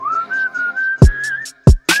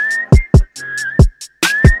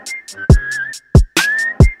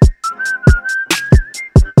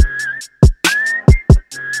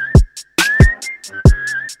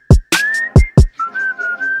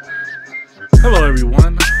Hello,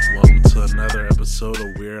 everyone. Welcome to another episode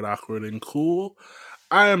of Weird, Awkward, and Cool.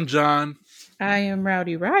 I am John. I am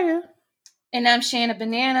Rowdy Raya. And I'm Shanna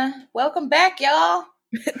Banana. Welcome back, y'all.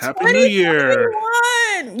 Happy New Year.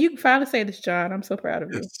 2021. You can finally say this, John. I'm so proud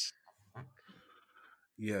of you.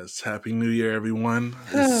 Yes. Happy New Year, everyone.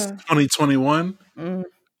 It's 2021.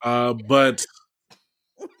 But,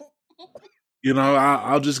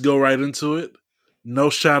 I'll just go right into it.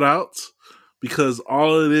 No shout outs. Because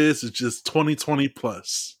all it is just 2020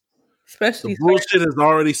 plus. Especially the bullshit has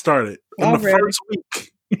already started. In the first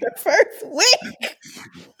week. The first week.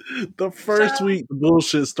 The first week, the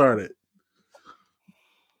bullshit started.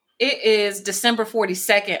 It is December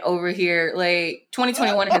 42nd over here. Like,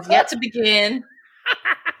 2021 has yet to begin.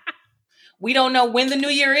 We don't know when the new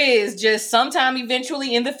year is. Just sometime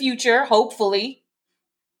eventually in the future, hopefully.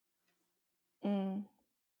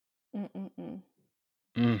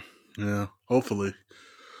 Yeah, hopefully.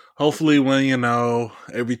 Hopefully when,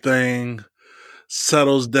 everything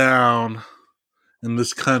settles down in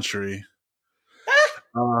this country,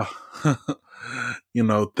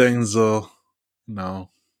 things will, I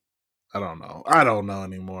don't know. I don't know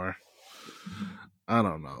anymore. I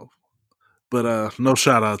don't know. But no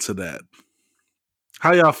shout out to that.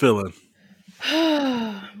 How y'all feeling?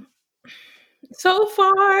 So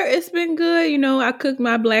far, it's been good. I cooked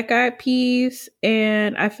my black-eyed peas,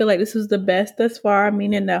 and I feel like this was the best thus far,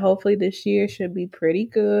 meaning that hopefully this year should be pretty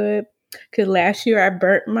good. Because last year I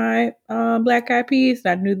burnt my black-eyed peas,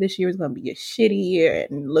 and I knew this year was going to be a shitty year,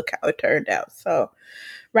 and look how it turned out. So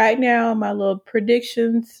right now, my little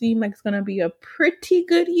predictions seem like it's going to be a pretty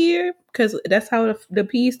good year, because that's how the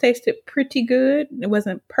peas tasted, pretty good. It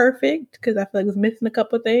wasn't perfect, because I feel like it was missing a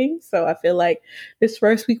couple of things. So I feel like this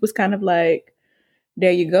first week was kind of like,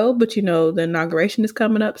 there you go. But, the inauguration is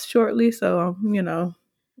coming up shortly. So,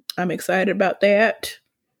 I'm excited about that.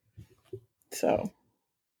 So.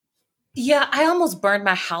 Yeah, I almost burned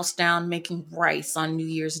my house down making rice on New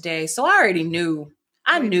Year's Day. So I already knew.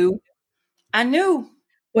 I knew.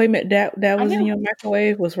 Wait a minute. That was in your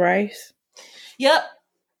microwave was rice? Yep.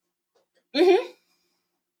 Mm-hmm.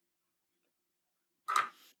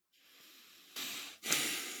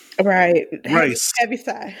 Right. Rice. Heavy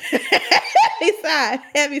side.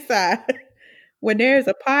 Heavy side. When there's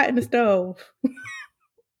a pot in the stove,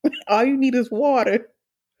 all you need is water.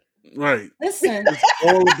 Right. Listen.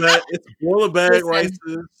 It's boil bag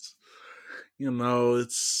rices.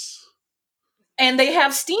 It's... And they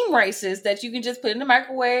have steam rices that you can just put in the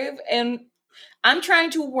microwave. And I'm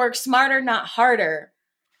trying to work smarter, not harder.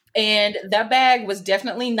 And that bag was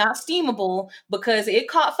definitely not steamable because it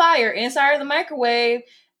caught fire inside of the microwave.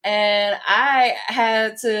 And I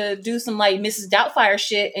had to do some like Mrs. Doubtfire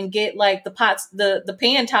shit and get like the pots, the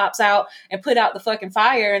pan tops out and put out the fucking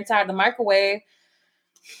fire inside the microwave.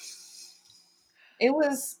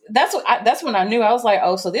 That's when I knew. I was like,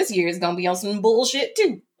 oh, so this year is going to be on some bullshit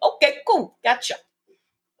too. Okay, cool. Gotcha.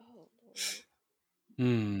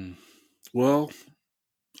 Well,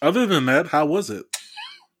 other than that, how was it?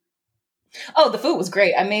 Oh, the food was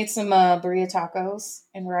great. I made some burrito tacos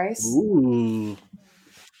and rice. Ooh.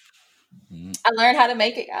 I learned how to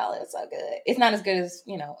make it, y'all. It's so good. It's not as good as,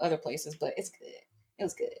 other places, but it's good. It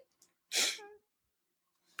was good.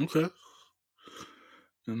 Okay.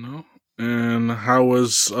 And how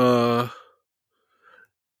was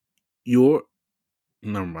your...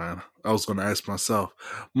 Never mind. I was going to ask myself.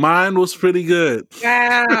 Mine was pretty good.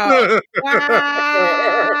 Wow.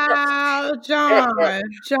 Wow. John.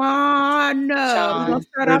 No. We're going to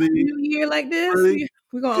start off the new year like this?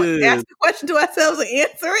 We're going to ask the question to ourselves and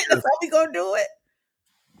answer it? That's how we're going to do it?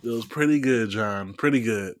 It was pretty good, John. Pretty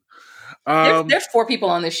good. There's 4 people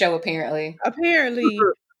on this show, apparently.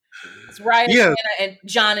 It's Ryan, Anna, and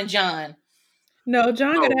John. No,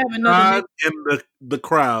 John got to have another... John in the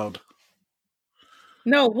crowd.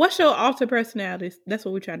 No, what's your alter personality? That's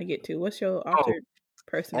what we're trying to get to. What's your altered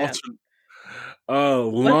personality?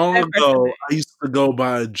 Long ago, I used to go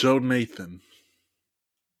by Joe Nathan.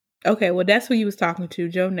 Okay, well, that's who you was talking to,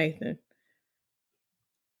 Joe Nathan.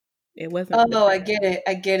 It wasn't... Oh, I get it.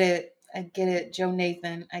 Joe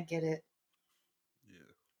Nathan, I get it. Yeah.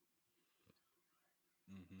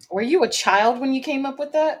 Mm-hmm. Were you a child when you came up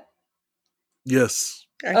with that? Yes.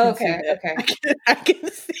 Okay. I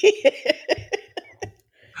can see it.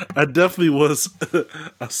 I definitely was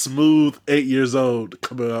a smooth 8 years old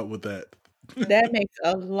coming up with that. That makes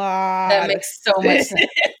a lot. That makes so much sense.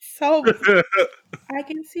 So I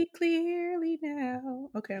can see clearly now.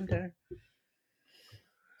 Okay, I'm done.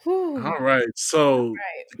 Whew. All right. So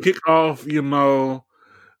to kick off,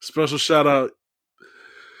 special shout out,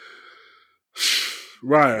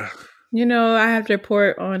 Raya. You know, I have to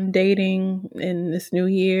report on dating in this new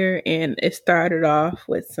year, and it started off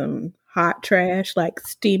with some hot trash, like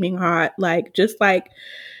steaming hot, like just like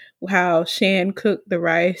how Shan cooked the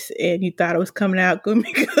rice and you thought it was coming out gonna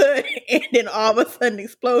be good, and then all of a sudden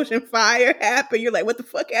explosion fire happened. You're like, what the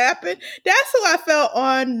fuck happened? That's how I felt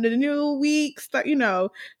on the new week, starting on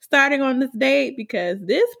this date, because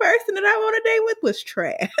this person that I want to date with was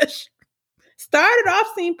trash. Started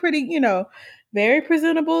off seemed pretty, very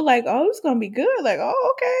presentable, like, oh, it's gonna be good. Like,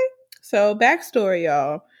 oh, okay. So backstory,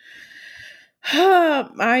 y'all.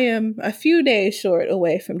 I am a few days short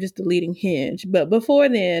away from just deleting Hinge. But before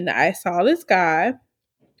then, I saw this guy.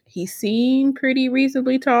 He seemed pretty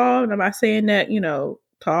reasonably tall. And I'm not saying that,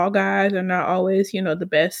 tall guys are not always, the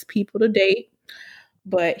best people to date.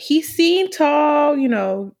 But he seemed tall, I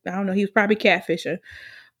don't know, he was probably catfishing.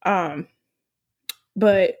 But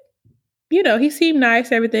he seemed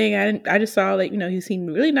nice, everything. I just saw, like, he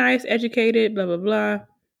seemed really nice, educated, blah, blah, blah. I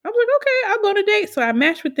was like, okay, I'll go on a date. So I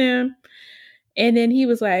matched with him. And then he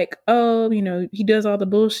was like, oh, he does all the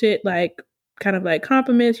bullshit, like, kind of like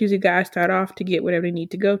compliments. Usually guys start off to get whatever they need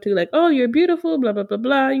to go to. Like, oh, you're beautiful, blah, blah, blah,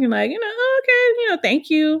 blah. You're like, okay, thank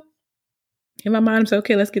you. In my mind, I'm saying,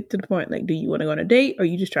 okay, let's get to the point. Like, do you want to go on a date? Or are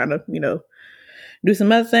you just trying to, do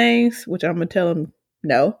some other things? Which I'm going to tell him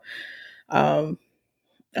no.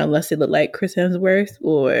 Unless it looked like Chris Hemsworth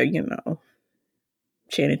or,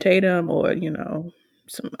 Channing Tatum or,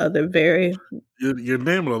 some other very... You're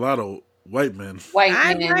naming a lot of white men. White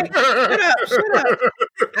men. Shut up.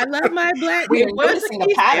 I love my black... We're noticing a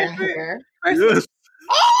pattern here. Yes.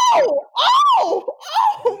 Oh,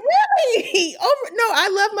 really? Oh, no, I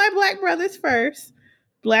love my black brothers first.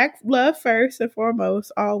 Black love first and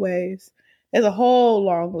foremost, always. There's a whole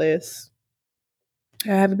long list.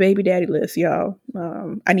 I have a baby daddy list, y'all.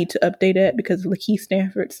 I need to update that because of Lakeith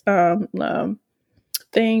Stanford's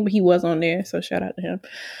thing, but he was on there, so shout out to him.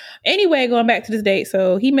 Anyway, going back to this date.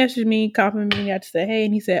 So he messaged me, complimented me. I just said, hey,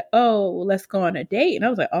 and he said, oh, well, let's go on a date. And I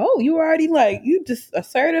was like, oh, you already you just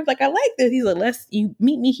assertive. Like, I like this. He's like, you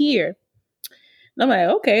meet me here. And I'm like,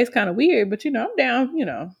 okay, it's kind of weird, but I'm down,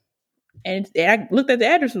 And I looked at the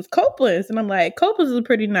address, it was Copeland's, and I'm like, Copeland's is a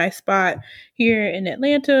pretty nice spot here in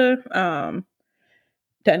Atlanta.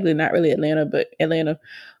 Technically not really Atlanta, but Atlanta.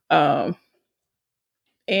 And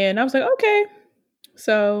I was like, okay.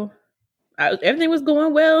 So everything was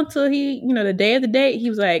going well until he, the day of the date, he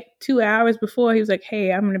was like 2 hours before, he was like,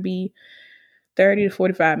 hey, I'm going to be 30 to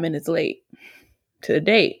 45 minutes late to the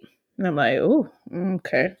date. And I'm like, oh,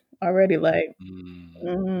 okay. Already like,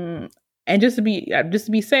 and just to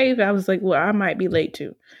be safe, I was like, well, I might be late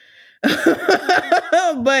too.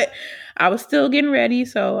 But I was still getting ready.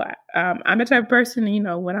 So I'm the type of person,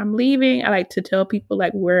 when I'm leaving, I like to tell people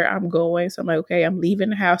like where I'm going. So I'm like, okay, I'm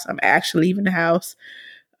leaving the house. I'm actually leaving the house.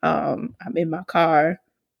 I'm in my car.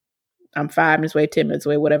 I'm 5 minutes away, 10 minutes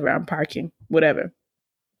away, whatever. I'm parking, whatever.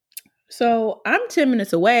 So I'm 10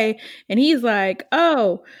 minutes away and he's like,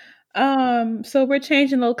 oh, so we're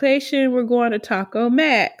changing location. We're going to Taco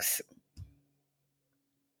Max.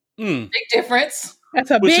 Big difference. That's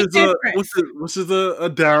a big difference. Which is a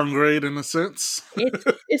downgrade in a sense.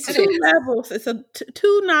 It's 2 levels. It's a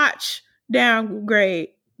 2-notch downgrade,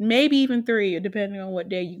 maybe even 3, depending on what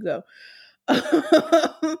day you go.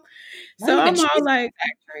 So I'm all like,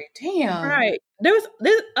 damn. Right. There's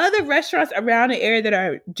other restaurants around the area that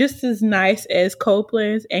are just as nice as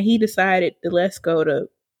Copeland's, and he decided to let's go to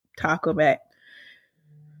Taco Mac.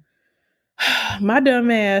 My dumb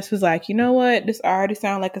ass was like, you know what? This already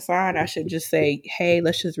sounds like a sign. I should just say, hey,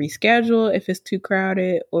 let's just reschedule if it's too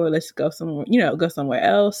crowded, or let's go somewhere, go somewhere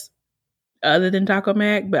else other than Taco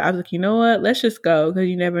Mac. But I was like, you know what? Let's just go because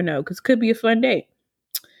you never know, because it could be a fun date.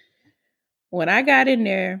 When I got in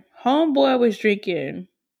there, homeboy was drinking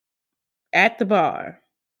at the bar.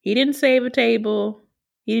 He didn't save a table.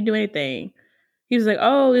 He didn't do anything. He was like,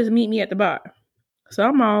 oh, just meet me at the bar. So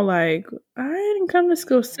I'm all like, I didn't come to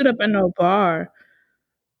go sit up in no bar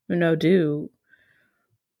with no dude.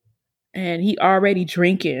 And he already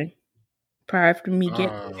drinking prior to me getting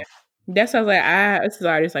there. That's why I was like, this is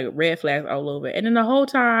already just like red flags all over. And then the whole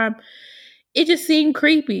time, it just seemed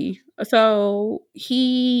creepy. So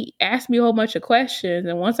he asked me a whole bunch of questions.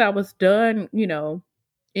 And once I was done,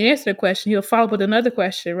 answer the question, he'll follow up with another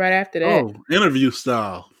question right after that. Oh, interview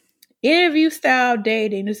style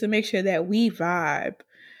dating, just to make sure that we vibe,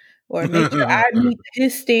 or make sure I meet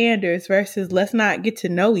his standards versus let's not get to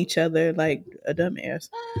know each other like a dumbass.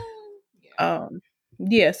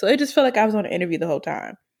 Yeah, so it just felt like I was on an interview the whole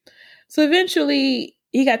time. So eventually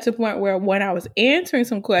he got to the point where when I was answering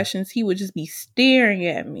some questions, he would just be staring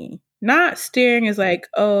at me Not staring as like,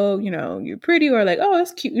 oh, you're pretty, or like, oh,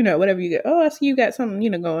 that's cute, whatever you get. Oh, I see you got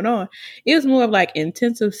something, going on. It was more of like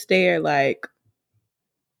intensive stare, like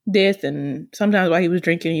this, and sometimes while he was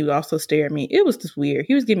drinking, he would also stare at me. It was just weird.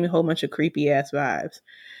 He was giving me a whole bunch of creepy ass vibes.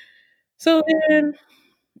 So then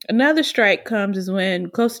another strike comes is when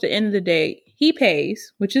close to the end of the day, he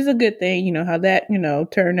pays, which is a good thing. You know how that,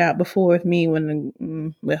 turned out before with me with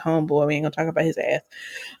homeboy. We ain't gonna talk about his ass.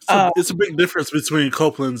 It's a big difference between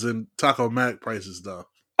Copeland's and Taco Mac prices, though.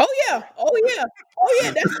 Oh yeah.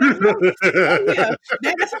 That's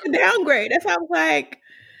that's a downgrade. That's how I was like,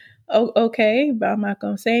 oh, okay, but I'm not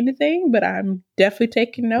gonna say anything, but I'm definitely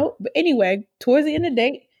taking note. But anyway, towards the end of the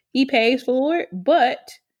day, he pays for it,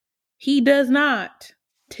 but he does not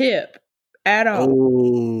tip at all.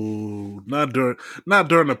 Oh, not during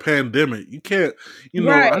the pandemic. You can't,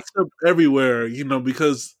 Right. I tip everywhere,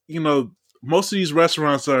 because, most of these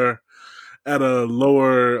restaurants are at a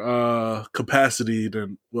lower capacity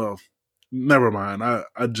than, well, never mind. I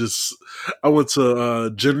went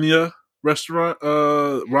to Jinya restaurant,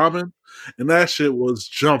 ramen, and that shit was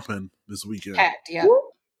jumping this weekend. Packed, yeah.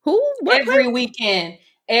 Who? What Every place? weekend.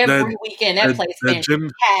 Every weekend. That place been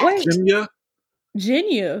packed. Jinya?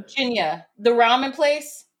 Jinya. The ramen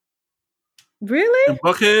place? Really? In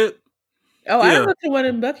Buckhead? Oh, I don't know the one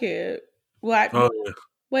in Buckhead. What? Oh, yeah.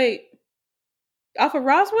 Wait. Off of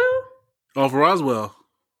Roswell? Off of Roswell.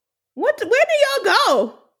 Where did y'all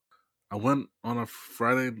go? I went on a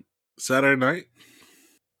Saturday night.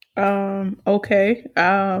 Okay.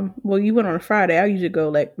 Well, you went on a Friday. I usually go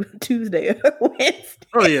like Tuesday or Wednesday.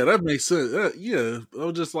 Oh yeah, that makes sense. Yeah, I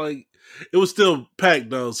was just like, it was still packed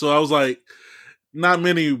though, so I was like, not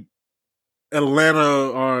many Atlanta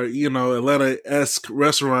or Atlanta-esque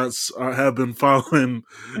restaurants have been following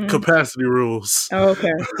capacity rules. Oh,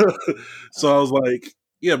 okay. So I was like,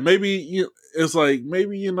 yeah, maybe you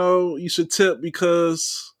should tip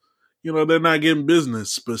because they're not getting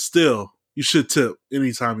business, but still. You should tip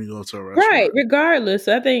anytime you go to a restaurant. Right, regardless.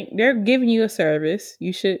 I think they're giving you a service.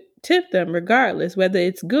 You should tip them regardless, whether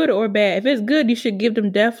it's good or bad. If it's good, you should give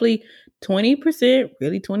them definitely 20%,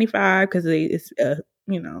 really 25%, because it's a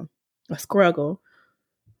struggle.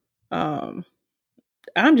 I'm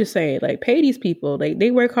just saying, like, pay these people. Like,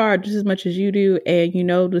 they work hard just as much as you do, and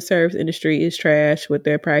the service industry is trash with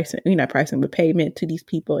their pricing. Not pricing, but payment to these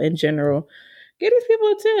people in general. Give these people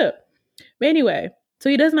a tip. But anyway. So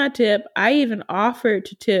he does not tip. I even offered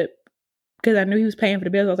to tip because I knew he was paying for the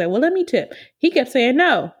bills. I was like, well, let me tip. He kept saying,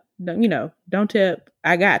 no, don't tip.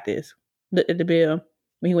 I got this. Looked at the bill.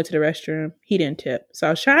 When he went to the restroom, he didn't tip. So I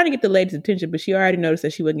was trying to get the lady's attention, but she already noticed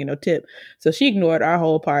that she wasn't getting no tip. So she ignored our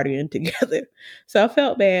whole party and together. So I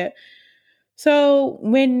felt bad. So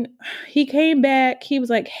when he came back, he was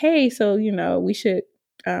like, hey, so, we should,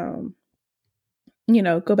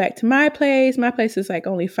 go back to my place. My place is like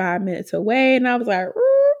only 5 minutes away. And I was like,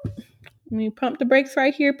 let me pump the brakes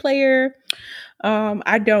right here, player.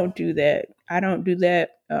 I don't do that. I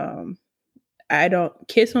don't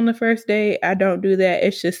kiss on the first date. I don't do that.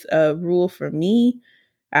 It's just a rule for me.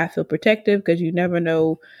 I feel protective because you never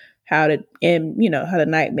know how the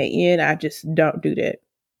night may end. I just don't do that.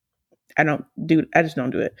 I just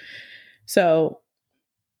don't do it. So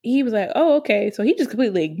he was like, oh, okay. So he just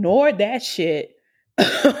completely ignored that shit.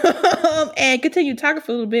 And continued talking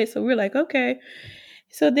for a little bit. So we're like, okay.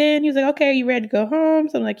 So then he was like, okay, you ready to go home?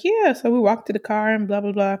 So I'm like, yeah. So we walked to the car and blah,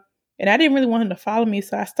 blah, blah. And I didn't really want him to follow me.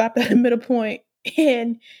 So I stopped at the middle point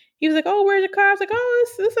and he was like, oh, where's your car? I was like, oh,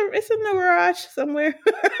 it's in the garage somewhere.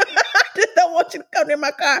 I just don't want you to come near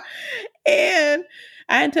my car. And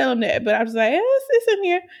I didn't tell him that, but I was like, it's in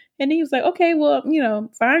here. And he was like, okay, well,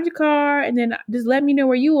 find your car and then just let me know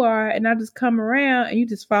where you are. And I'll just come around and you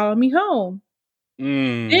just follow me home.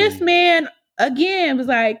 This man, again, was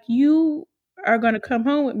like, you are going to come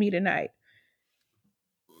home with me tonight.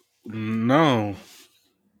 No.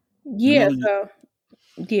 Yeah, no.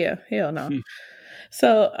 Hell no.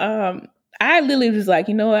 So I literally was like,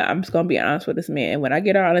 you know what? I'm just going to be honest with this man. When I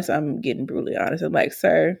get honest, I'm getting brutally honest. I'm like,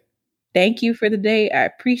 sir, thank you for the date. I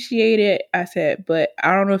appreciate it. I said, but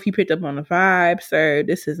I don't know if you picked up on the vibe, sir.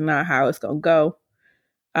 This is not how it's going to go.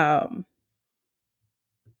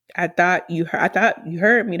 I thought you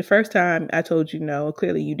heard me the first time I told you no.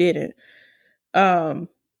 Clearly you didn't. I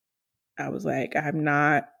was like, I'm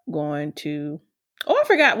not going to. Oh, I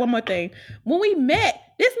forgot one more thing. When we met,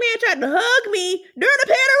 this man tried to hug me during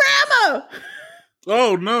the panorama.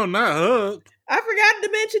 Oh no, not hug. I forgot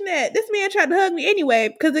to mention that. This man tried to hug me anyway,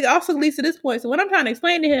 because it also leads to this point. So when I'm trying to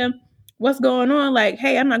explain to him what's going on, like,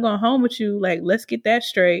 hey, I'm not going home with you. Like, let's get that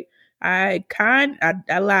straight. I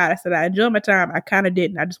lied. I said I enjoyed my time. I kind of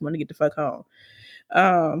didn't. I just want to get the fuck home.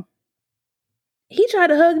 he tried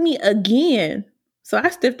to hug me again. So I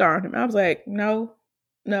stiffed armed him. I was like, no,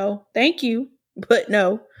 thank you, but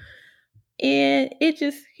no. And he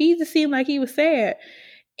just seemed like he was sad.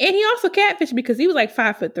 And he also catfished because he was like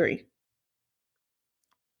 5'3".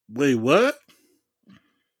 Wait, what?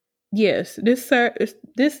 Yes, this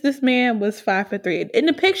man was 5'3". In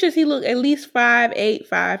the pictures, he looked at least 5'8",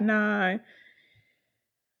 5'9".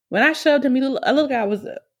 When I showed him, a little guy was,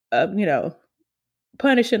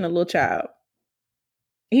 punishing a little child.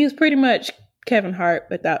 He was pretty much Kevin Hart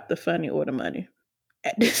without the funny or the money.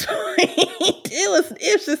 At this point,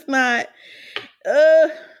 it's just not.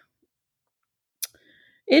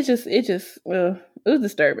 It was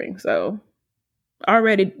disturbing. So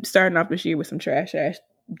already starting off this year with some trash ass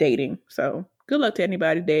dating. So good luck to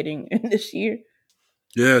anybody dating this year.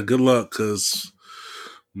 Yeah, good luck, because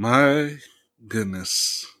my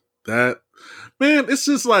goodness, that man, it's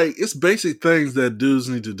just like it's basic things that dudes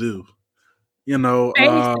need to do.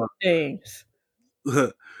 Basic things.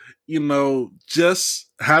 Just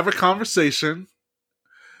have a conversation,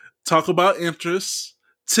 talk about interests,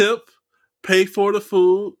 tip, pay for the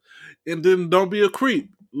food, and then don't be a creep.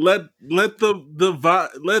 Let the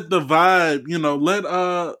vibe, let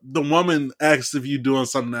the woman ask if you're doing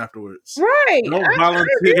something afterwards. Right. Don't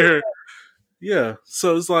volunteer. Yeah.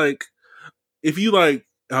 So it's like, if you like,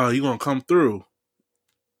 oh, you gonna come through,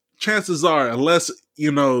 chances are, unless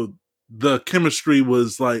the chemistry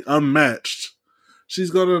was like unmatched,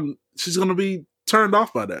 she's gonna be turned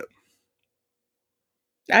off by that.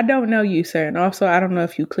 I don't know you, sir, and also I don't know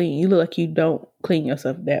if you clean. You look like you don't clean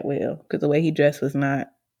yourself that well, because the way he dressed was not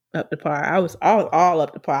up to par. I was all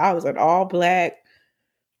up to par. I was in all black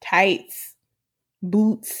tights,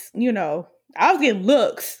 boots. I was getting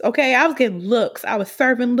looks. Okay, I was getting looks. I was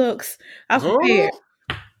serving looks. I was prepared,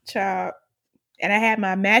 child, and I had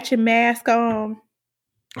my matching mask on.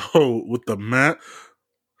 Oh, with the mat.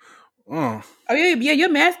 Oh yeah. Your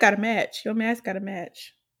mask got to match.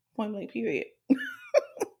 Point blank. Period.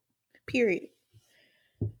 Period.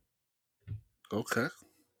 Okay.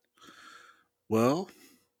 Well,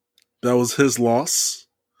 that was his loss.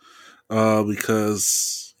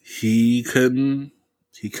 Because he couldn't,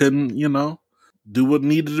 do what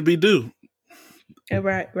needed to be done.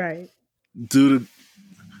 Right. We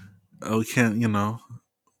can't,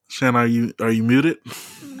 Shan, are you muted?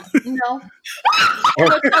 No.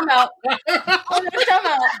 Come out. Come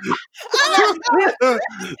out.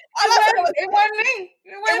 It wasn't me.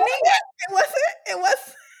 It wasn't. I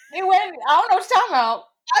don't know what you're talking about.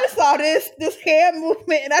 I just saw this hand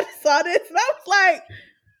movement, and I just saw this, and I was like,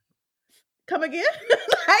 "Come again?"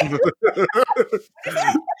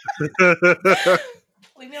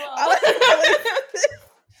 Leave me alone.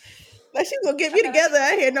 Like she's gonna get me together.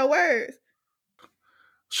 I hear no words.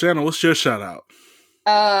 Shannon, what's your shout out?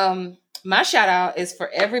 My shout out is for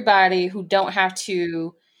everybody who don't have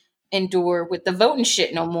to endure with the voting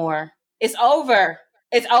shit no more. It's over.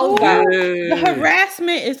 It's over. Ooh, the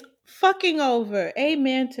harassment is fucking over.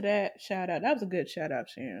 Amen to that shout out. That was a good shout out,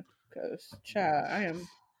 Shan. Because, child,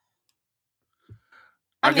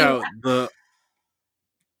 I got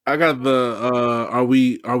the are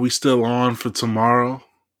we still on for tomorrow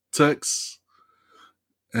text?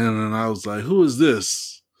 And then I was like, who is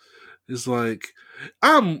this? It's like,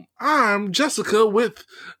 I'm Jessica with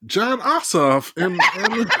John Ossoff, and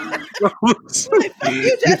fuck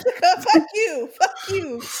you, Jessica. Fuck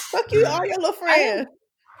you, all your little friends.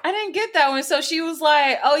 I didn't get that one. So she was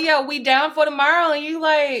like, "Oh yeah, we down for tomorrow," and you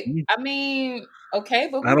like, I mean, okay,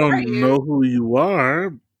 but I don't know who you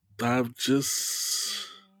are. I've just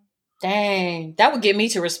dang, that would get me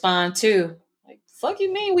to respond too. Like, fuck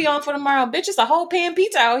you mean we on for tomorrow, bitch? It's a whole pan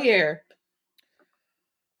pizza out here.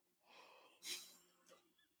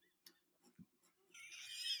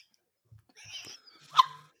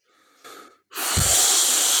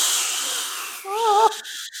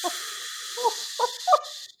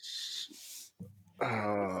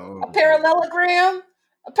 A parallelogram,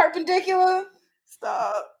 a perpendicular.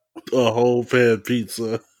 Stop. A whole pan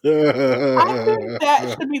pizza. I think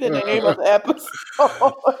that should be the name of the episode.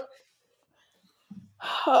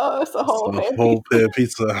 Oh, it's a whole pan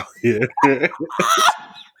pizza out here.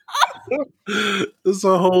 It's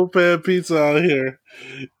a whole pan pizza out here.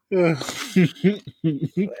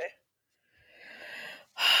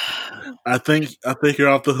 I think you're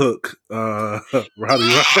off the hook, Roddy.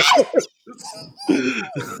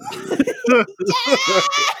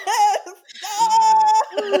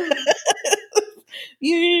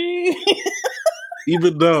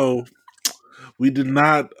 Even though we did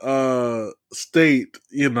not state,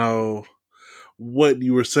 what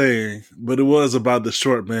you were saying, but it was about the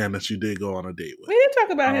short man that you did go on a date with. We didn't talk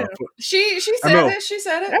about him. She I know. said it. She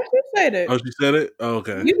said it. I just said it. Oh, she said it? Oh,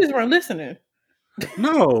 okay. You just weren't listening.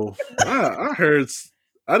 No, I heard.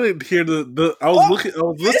 I didn't hear the. I was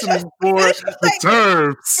listening for the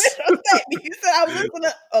terms. You said I was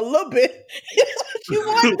listening a little bit. What you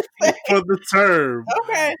wanted to say. For the term.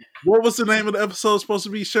 Okay. What was the name of the episode supposed to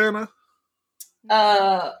be, Shanna?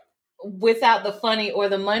 Without the funny or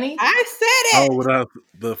the money. I said it. Oh, without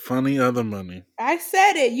the funny or the money. I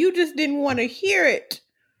said it. You just didn't want to hear it.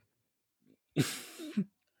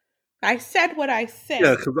 I said what I said.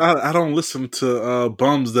 Yeah, because I don't listen to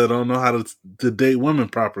bums that don't know how to date women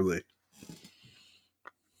properly.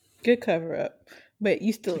 Good cover up. But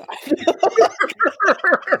you still you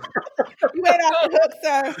ain't off the hook,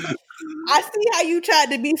 sir. I see how you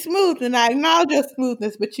tried to be smooth, and I acknowledge your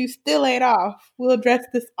smoothness, but you still ain't off. We'll address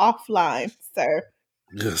this offline, sir.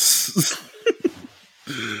 Yes.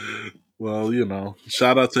 Well,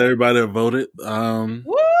 shout out to everybody that voted.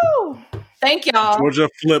 Woo! Thank y'all. Georgia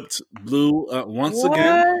flipped blue once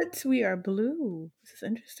again. What? We are blue. This is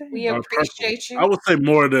interesting. We appreciate you. I would say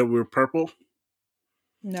more that we're purple.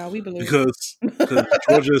 No, we blue. Because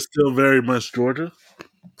Georgia is still very much Georgia.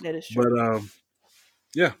 That is true. But,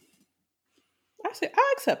 yeah. I'll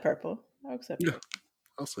accept purple. I'll accept purple.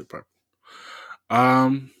 I'll say purple.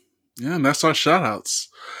 Yeah, and that's our shout outs.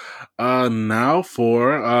 Now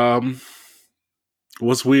for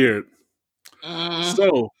what's weird.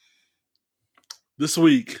 So this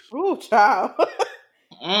week, child.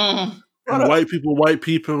 and white people,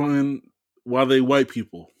 and while they white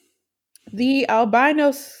people. The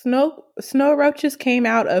albino snow roaches came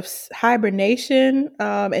out of hibernation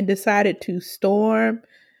and decided to storm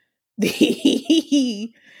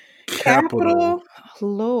the capital.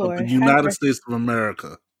 Lord, of the United States of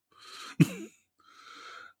America.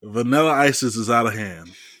 Vanilla ISIS is out of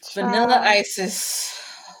hand. Vanilla ISIS.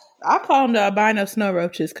 I call them the albino snow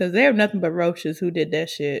roaches because they're nothing but roaches who did that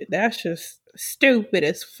shit. That's just stupid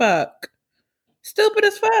as fuck. Stupid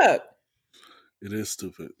as fuck. It is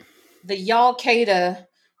stupid. The y'all Qaeda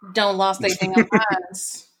don't lost their damn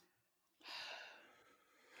minds.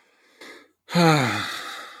 I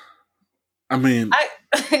mean, I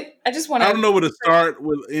just want to. I don't know where to start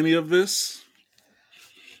with any of this.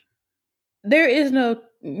 There's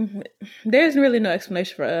really no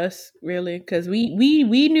explanation for us, really, because we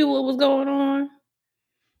knew what was going on.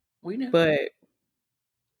 We knew, but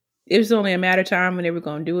it was only a matter of time when they were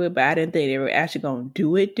going to do it. But I didn't think they were actually going to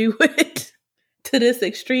do it to this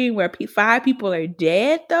extreme where 5 people are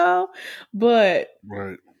dead, though. But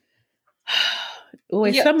right,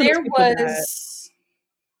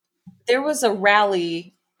 there was a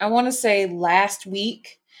rally. I want to say last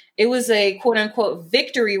week. It was a quote unquote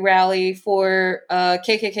victory rally for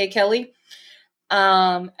KKK Kelly.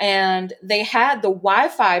 And they had the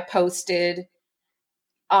Wi-Fi posted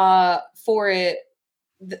for it.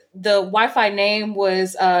 The Wi-Fi name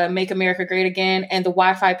was Make America Great Again. And the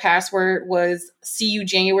Wi-Fi password was See You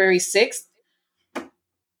January 6th.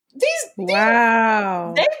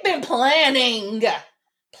 Wow. They've been planning.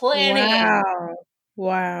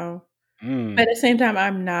 Wow. But at the same time,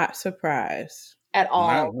 I'm not surprised. At all.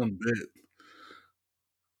 Not one bit.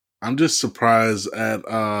 I'm just surprised at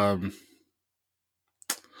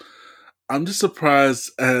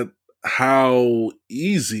how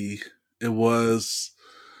easy it was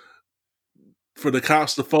for the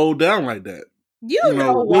cops to fold down like that. You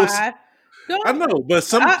know why? I know, but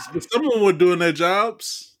someone were doing their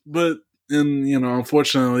jobs, but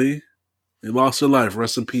unfortunately, he lost his life.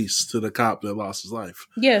 Rest in peace to the cop that lost his life.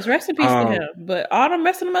 Yes, rest in peace to him. But all them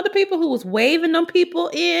rest of them other people who was waving them people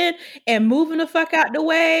in and moving the fuck out the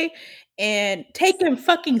way and taking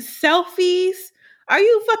fucking selfies. Are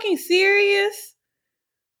you fucking serious?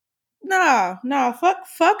 No,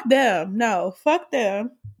 fuck them. No, fuck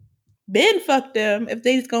them. Ben fuck them if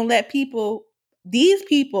they just gonna let these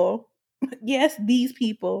people,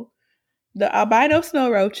 the albino snow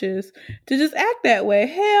roaches, to just act that way.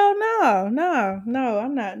 Hell no, I'm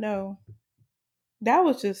not, no. That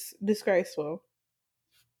was just disgraceful.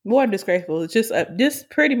 More disgraceful. It's just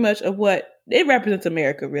pretty much of what it represents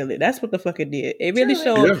America, really. That's what the fuck it did. It really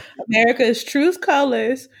showed America's true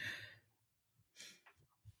colors.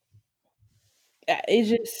 It's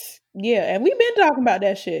just, and we've been talking about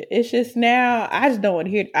that shit. It's just now, I don't want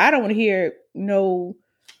to hear no,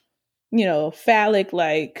 phallic,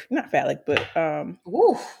 not phallic, but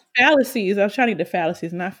fallacies. I was trying to get the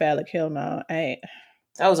fallacies, not phallic. Hell no, I ain't.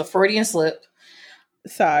 That was a Freudian slip.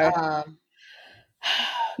 Sorry.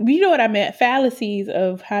 You know what I meant? Fallacies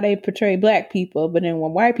of how they portray black people, but then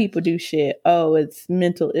when white people do shit, oh, it's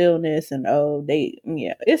mental illness, and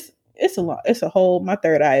it's a lot. It's a whole. My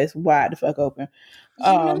third eye is wide the fuck open. You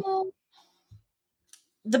know,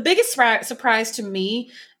 the biggest surprise to me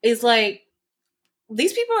is like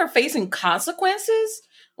these people are facing consequences.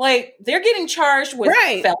 Like they're getting charged with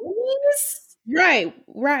felonies.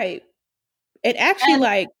 Right. And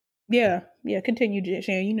actually, continue,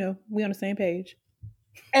 Shan. You know, we on the same page.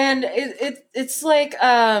 And it's like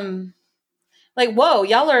whoa,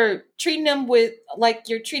 y'all are treating them with like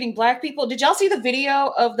you're treating black people. Did y'all see the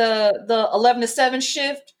video of the 11 to 7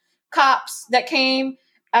 shift cops that came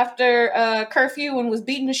after curfew and was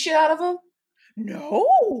beating the shit out of them?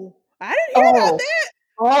 No, I didn't hear about that.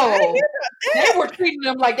 I didn't hear about that. They were treating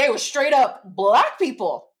them like they were straight up black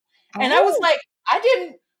people. And I was like, I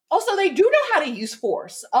didn't. Also, they do know how to use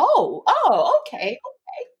force. Okay.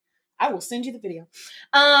 I will send you the video.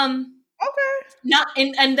 Okay. Not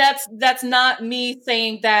and that's not me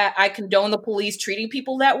saying that I condone the police treating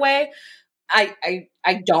people that way. I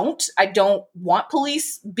don't want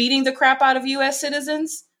police beating the crap out of U.S.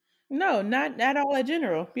 citizens. No, not at all in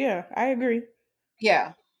general. Yeah, I agree.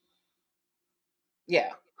 Yeah.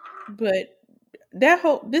 But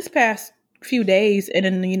this past few days, and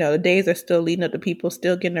then the days are still leading up to people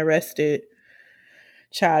still getting arrested.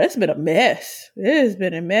 Child, it's been a mess. It has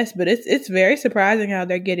been a mess, but it's very surprising how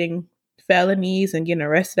they're getting felonies and getting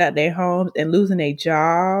arrested at their homes and losing their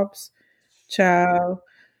jobs. Child,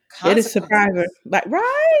 it is surprising. Like,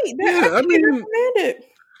 right? Yeah, I mean,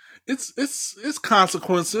 it's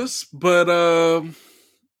consequences, but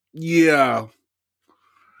yeah,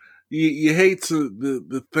 you hate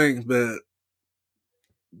to think that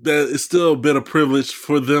it's still a bit of privilege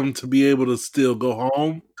for them to be able to still go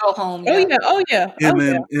home. Oh yeah. And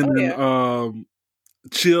then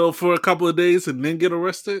chill for a couple of days and then get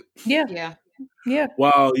arrested. Yeah.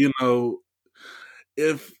 Wow,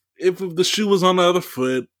 if the shoe was on the other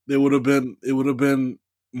foot, it would have been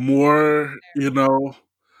more,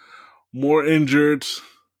 more injured,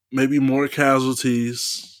 maybe more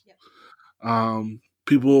casualties.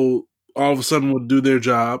 People all of a sudden would do their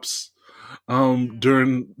jobs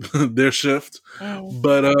during their shift.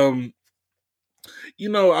 But I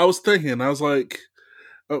was thinking, I was like,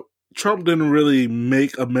 Trump didn't really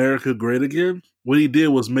make America great again. What he did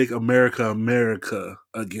was make America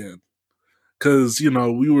again. Because,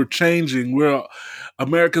 we were changing.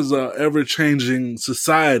 America's a ever-changing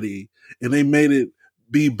society. And they made it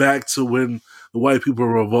be back to when the white people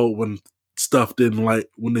revolt when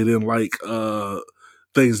they didn't like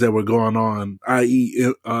things that were going on,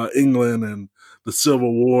 i.e. England and the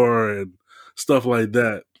Civil War and stuff like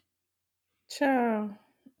that. Child.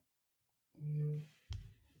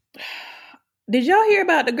 Did y'all hear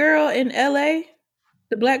about the girl in LA?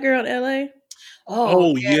 The black girl in LA?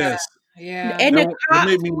 Oh yes. Yeah. And the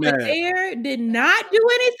cops who were there did not do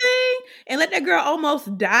anything and let that girl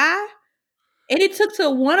almost die. And it took to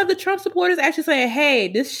one of the Trump supporters actually saying, hey,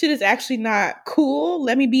 this shit is actually not cool.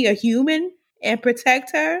 Let me be a human and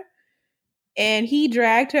protect her. And he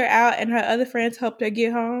dragged her out and her other friends helped her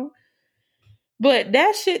get home. But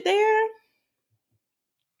that shit there.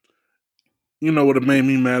 You know what made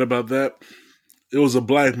me mad about that? It was a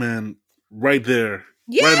black man right there.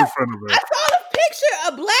 Yeah, right in front of her. I saw the picture.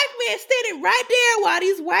 A black man standing right there while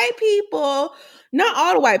these white people, not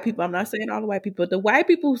all the white people, I'm not saying all the white people, the white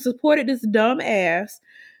people who supported this dumb ass,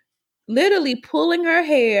 literally pulling her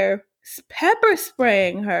hair, pepper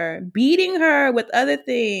spraying her, beating her with other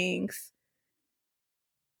things.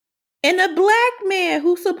 And a black man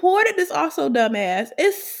who supported this also dumbass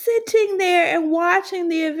is sitting there and watching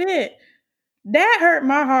the event. That hurt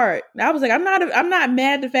my heart. I was like, I'm not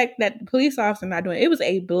mad at the fact that the police officer not doing it. It was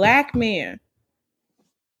a black man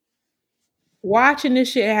watching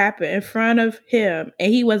this shit happen in front of him,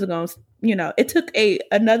 and he wasn't gonna, it took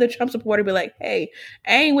another Trump supporter to be like, hey,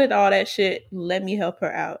 I ain't with all that shit. Let me help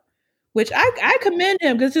her out. Which I commend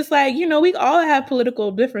him because just like, we all have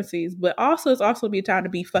political differences, but also it's also be a time to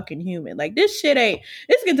be fucking human. Like this getting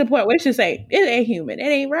to the point where it should say, it ain't human. It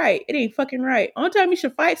ain't right. It ain't fucking right. Only time you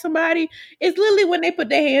should fight somebody is literally when they put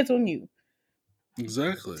their hands on you.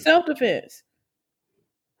 Exactly. Self-defense.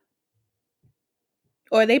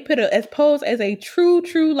 Or they pose as a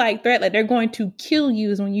true like threat, like they're going to kill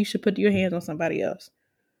you is when you should put your hands on somebody else.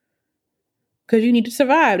 Because you need to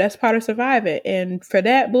survive. That's part of surviving. And for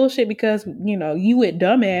that bullshit, because, you with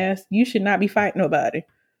dumbass, you should not be fighting nobody.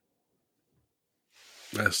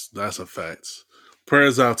 That's a fact.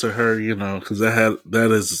 Prayers out to her, because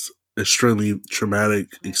that is extremely traumatic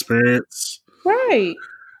experience. Right.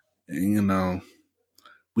 And,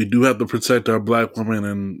 we do have to protect our black women,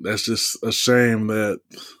 and that's just a shame that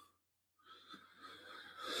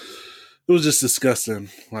it was just disgusting.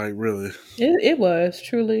 Like, really. It was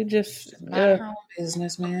truly just. Mind her own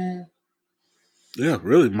business, man. Yeah,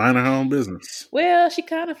 really, minding her own business. Well, she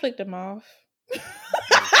kind of flicked him off. Which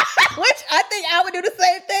I think I would do the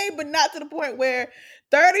same thing, but not to the point where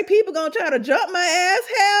 30 people gonna try to jump my ass.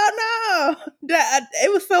 Hell no.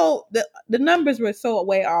 It was so the numbers were so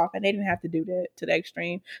way off, and they didn't have to do that to the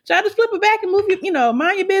extreme. So I just flip it back and move you,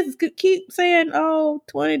 mind your business. Keep saying, oh,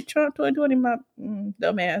 Trump 2020, my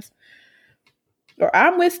dumbass. Or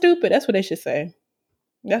I'm with stupid. That's what they should say.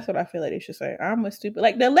 That's what I feel like they should say. I'm with stupid.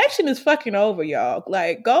 Like, the election is fucking over, y'all.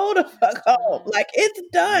 Like, go the fuck home. Like, it's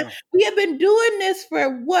done. Yeah. We have been doing this for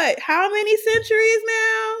what? How many centuries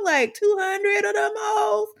now? Like 200 of them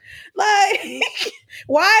hoes. Like,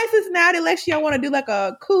 why is this now the election? Y'all want to do like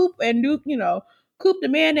a coup and do, coup the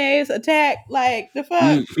mayonnaise attack? Like, the fuck?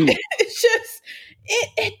 Mm-hmm. It's just,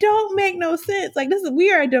 it don't make no sense. Like,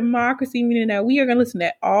 we are a democracy, meaning that we are going to listen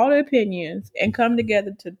to all the opinions and come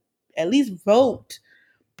together to at least vote.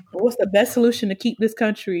 What's the best solution to keep this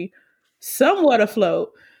country somewhat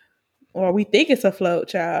afloat? Or we think it's afloat,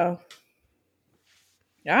 child.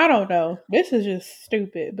 I don't know. This is just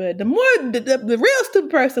stupid. But the real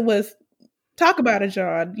stupid person was, talk about it,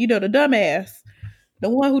 John. The dumbass. The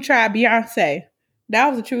one who tried Beyonce. That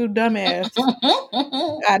was a true dumbass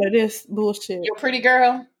out of this bullshit. Your pretty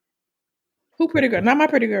girl? Who pretty girl? Not my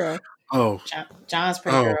pretty girl. Oh. John's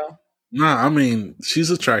pretty girl. Nah, I mean, she's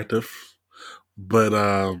attractive. But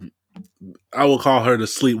I will call her the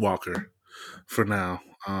sleepwalker for now.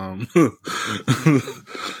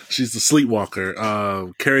 She's the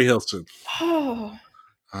sleepwalker. Carrie Hilton. Oh.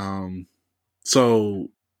 So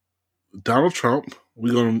Donald Trump,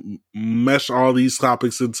 we're gonna mesh all these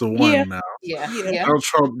topics into one now. Yeah. Donald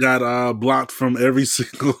Trump got blocked from every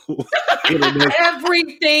single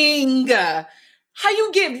everything. How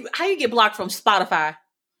you get blocked from Spotify?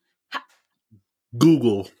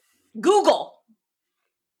 Google.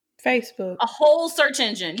 Facebook. A whole search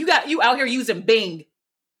engine. You out here using Bing.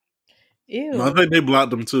 Ew. No, I think they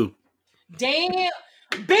blocked them too. Damn.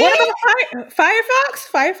 Bing. What about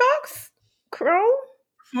Firefox? Chrome?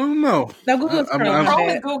 I don't know. No, Google's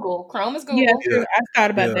Chrome. Chrome is Google. Yeah, I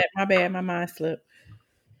thought about that. My bad. My mind slipped.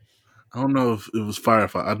 I don't know if it was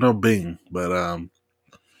Firefox. I know Bing, but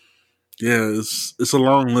yeah, it's a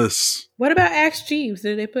long list. What about Ask Jeeves?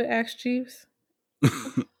 Did they put Ask Jeeves?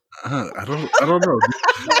 I don't know.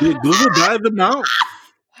 Did Google dive them out?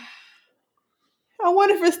 I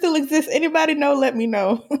wonder if it still exists. Anybody know? Let me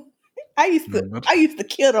know. I used to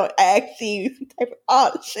kill on Ask Jeeves, type of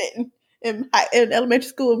all the shit in elementary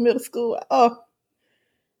school, middle school. Oh,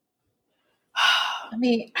 I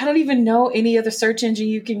mean, I don't even know any other search engine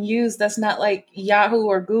you can use that's not like Yahoo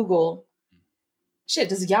or Google. Shit,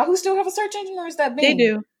 does Yahoo still have a search engine, or is that Bing?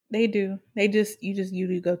 They do. You just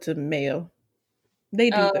usually go to mail. They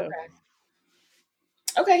do though.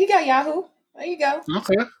 Okay, you got Yahoo. There you go.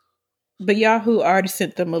 Okay. But Yahoo already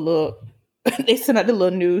sent them a little. They sent out the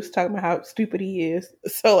little news talking about how stupid he is.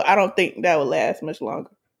 So I don't think that will last much longer.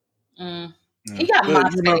 He got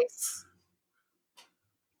MySpace.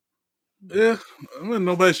 Yeah, I mean,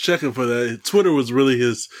 nobody's checking for that. Twitter was really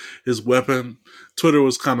his weapon. Twitter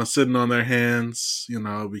was kind of sitting on their hands,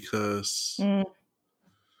 because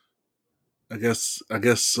I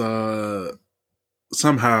guess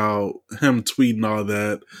somehow him tweeting all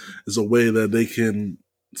that is a way that they can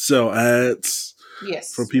sell ads.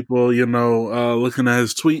 Yes. For people, looking at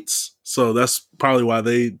his tweets. So that's probably why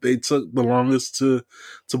they took the longest to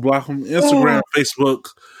block him. Instagram,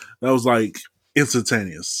 Facebook, that was like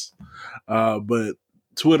instantaneous. But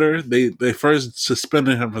Twitter, they first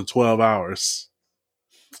suspended him for 12 hours.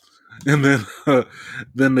 And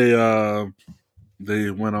then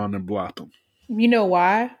they went on and blocked him. You know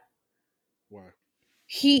why? Why?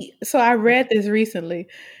 So I read this recently,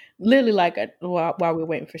 literally while we were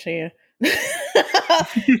waiting for Shan.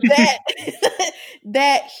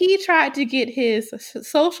 that he tried to get his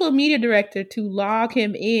social media director to log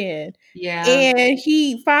him in. Yeah. And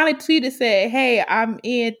he finally tweeted, said, "Hey, I'm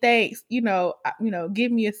in. Thanks. Give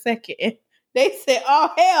me a second." And they said,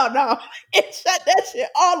 "Oh, hell no." And shut that shit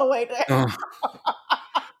all the way down.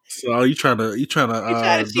 So you trying to cheat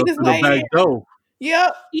his go way back in. door.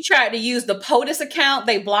 Yep. He tried to use the POTUS account.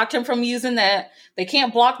 They blocked him from using that. They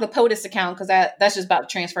can't block the POTUS account because that's just about to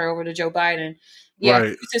transfer over to Joe Biden. Yeah,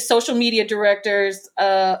 right. It's his social media director's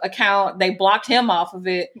account. They blocked him off of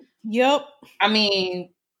it. Yep. I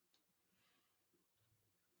mean,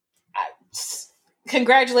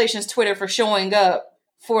 congratulations, Twitter, for showing up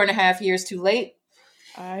 4.5 years too late.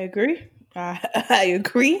 I agree. I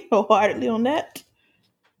agree wholeheartedly on that.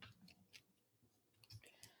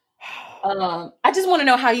 I just want to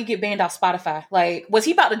know how you get banned off Spotify. Like, was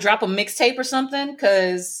he about to drop a mixtape or something?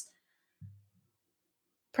 Because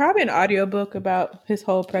probably an audiobook about his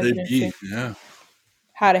whole presidency. Maybe, yeah.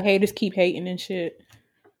 How the haters keep hating and shit.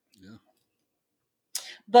 Yeah.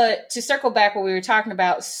 But to circle back what we were talking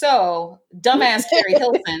about, so dumbass Carrie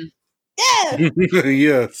Hilton. Yes.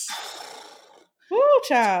 Yes. Woo,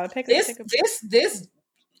 child. This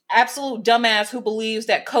absolute dumbass who believes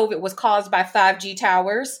that COVID was caused by 5G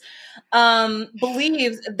towers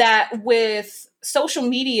believes that with social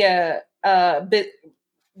media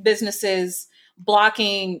businesses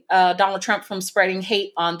blocking Donald Trump from spreading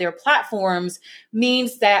hate on their platforms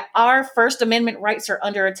means that our First Amendment rights are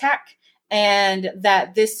under attack and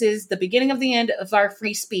that this is the beginning of the end of our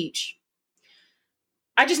free speech.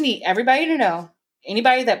 I just need everybody to know,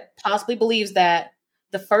 anybody that possibly believes that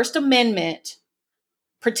the First Amendment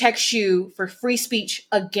protects you for free speech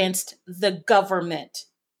against the government,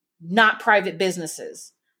 not private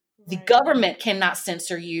businesses. Right. The government cannot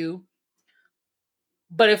censor you.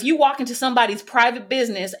 But if you walk into somebody's private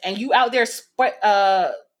business and you out there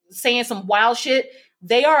saying some wild shit,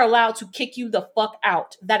 they are allowed to kick you the fuck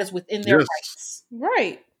out. That is within their rights.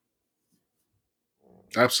 Right.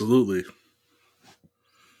 Absolutely.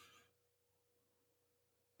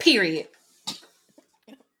 Period.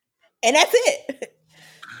 And that's it.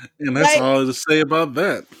 And that's all to say about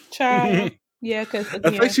that. Child. Yeah, because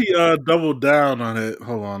I think she doubled down on it.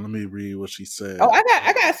 Hold on, let me read what she said. Oh,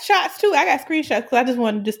 I got shots too. I got screenshots because I just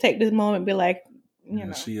want to just take this moment and be like, you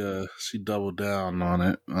know. She doubled down on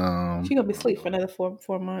it. She gonna be asleep for another 4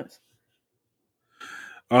 months.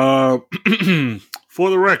 For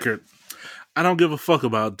the record, I don't give a fuck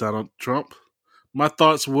about Donald Trump. My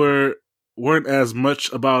thoughts weren't as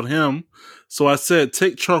much about him, so I said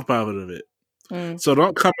take Trump out of it. So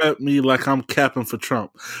don't come at me like I'm capping for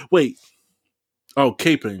Trump. Wait. Oh,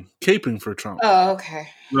 caping for Trump. Oh, okay.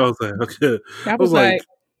 Okay. I was like,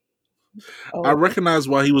 I recognize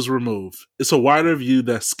why he was removed. It's a wider view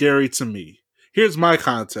that's scary to me. Here's my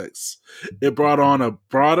context. It brought on a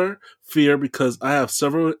broader fear because I have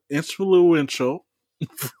several influential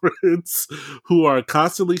friends who are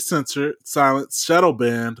constantly censored, silenced, shadow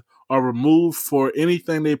banned, or removed for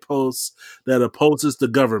anything they post that opposes the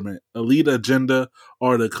government, elite agenda,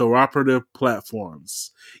 or the cooperative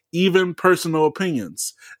platforms, even personal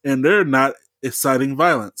opinions, and they're not inciting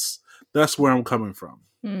violence. That's where I'm coming from.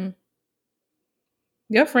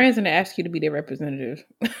 Your friends gonna ask you to be their representative.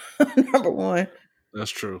 Number one. That's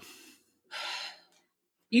true.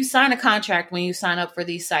 You sign a contract when you sign up for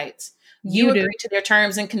these sites. You agree to their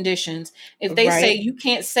terms and conditions. If they say you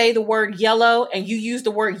can't say the word yellow and you use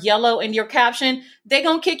the word yellow in your caption, they're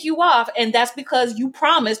going to kick you off. And that's because you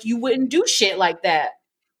promised you wouldn't do shit like that.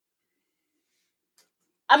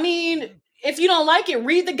 I mean, if you don't like it,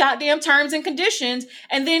 read the goddamn terms and conditions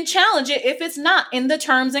and then challenge it if it's not in the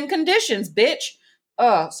terms and conditions, bitch.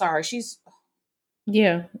 Oh, sorry.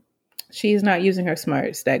 Yeah. She's not using her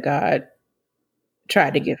smarts that God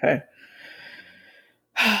tried to give her.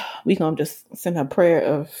 We gonna just send her prayer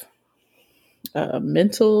of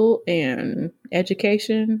mental and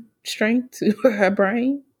education strength to her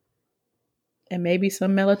brain, and maybe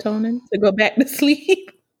some melatonin to go back to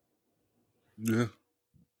sleep. Yeah,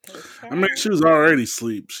 I mean, she was already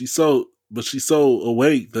asleep. She's so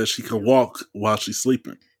awake that she can walk while she's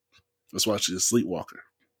sleeping. That's why she's a sleepwalker.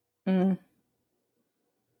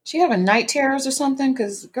 She having night terrors or something?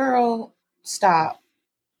 Because girl, stop.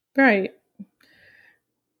 Right.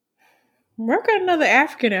 Work on another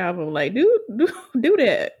African album. Like, do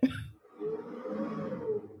that.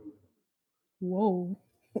 Whoa.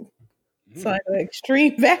 It's like an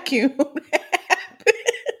extreme vacuum.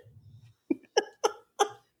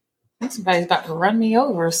 Somebody's about to run me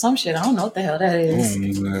over or some shit. I don't know what the hell that is. Oh,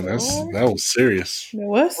 man, that was serious. It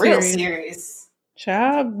was real serious.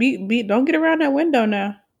 Child, don't get around that window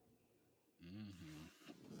now.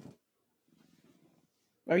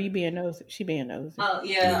 Or you being nosy? She being nosy. Oh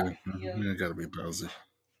yeah. You gotta be nosy.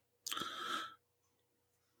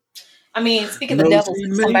 I mean, speaking of the devil,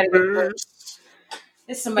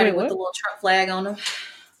 it's somebody with a little Trump flag on them.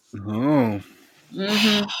 Oh.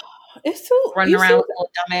 Mm-hmm. It's too running around with a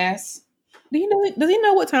little dumbass. Does he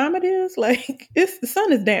know what time it is? Like, the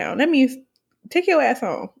sun is down. That means take your ass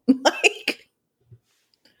home. Like,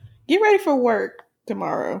 get ready for work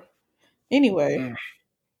tomorrow. Anyway.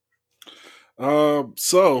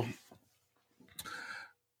 So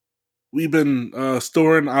we've been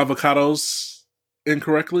storing avocados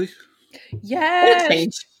incorrectly.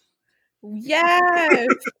 Yes. Yes,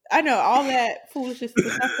 I know all that foolishness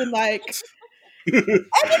is something like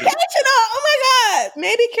educational. Oh my god,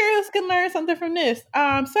 maybe Carrie can learn something from this.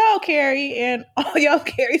 So Carrie and all y'all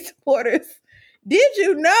Carrie supporters, did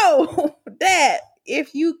you know that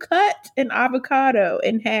if you cut an avocado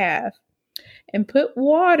in half and put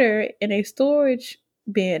water in a storage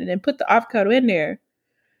bin and then put the avocado in there,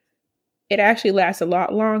 it actually lasts a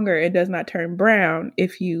lot longer and does not turn brown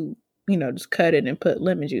if you just cut it and put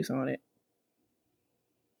lemon juice on it.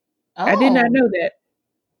 Oh, I did not know that.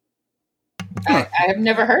 I have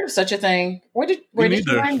never heard of such a thing. Where did you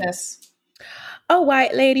neither. learn this? A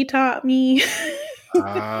white lady taught me.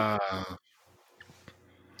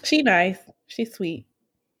 She nice. She's sweet.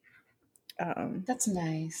 That's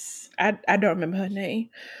nice. I don't remember her name,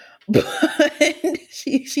 but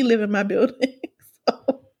she live in my building.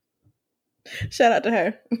 So shout out to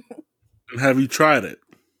her. Have you tried it?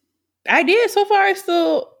 I did. So far, it's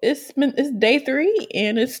day 3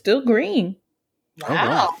 and it's still green. Wow. Oh,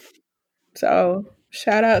 wow. So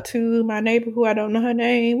shout out to my neighbor who I don't know her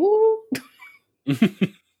name. Woo.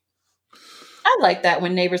 I like that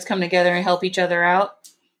when neighbors come together and help each other out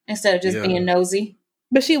instead of just being nosy.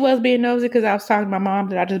 But she was being nosy because I was talking to my mom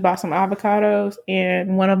that I just bought some avocados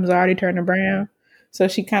and one of them's already turning brown. So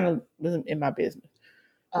she kind of wasn't in my business.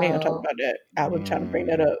 We ain't gonna talk about that. I was trying to bring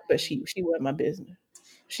that up, but she wasn't my business.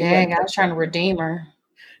 Dang, I was trying to redeem her.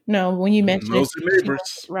 No, when you mentioned nosy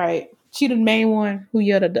neighbors, right? She the main one who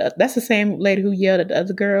yelled at that's the same lady who yelled at the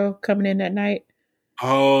other girl coming in that night.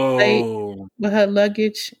 Oh, with her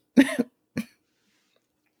luggage.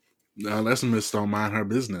 No, that's Miss don't mind her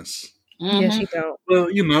business. Yeah, she don't. Well,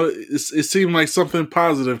 it seemed like something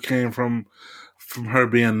positive came from her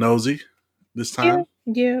being nosy this time.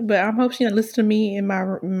 Yeah, but I hope she don't listen to me in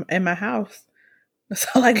my house. That's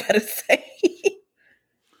all I gotta say.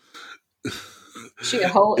 She a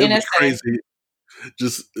whole NSA. Crazy.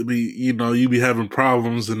 Just be, you be having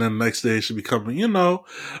problems, and then the next day she be coming.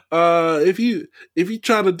 If you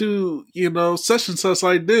try to do, such and such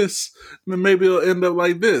like this, then maybe it'll end up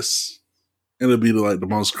like this. And it'll be like the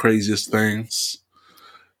most craziest things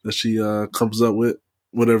that she comes up with,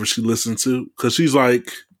 whatever she listens to, because she's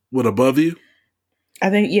like above you.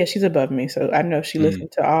 I think she's above me, so I know she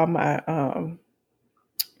listened to all my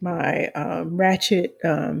ratchet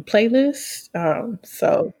playlists.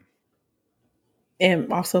 So.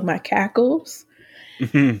 And also my cackles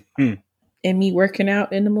and me working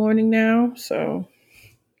out in the morning now. So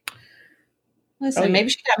listen, maybe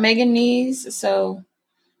she got Megan knees, so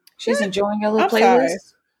she's enjoying her little playlist. Sorry.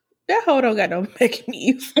 That hoe don't got no Megan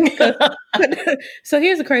knees. So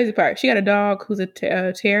here's the crazy part: she got a dog who's a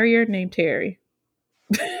terrier named Terry.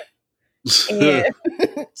 Terry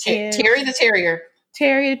the terrier.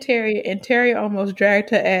 Terry, and Terry almost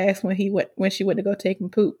dragged her ass when she went to go take him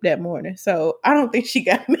poop that morning. So I don't think she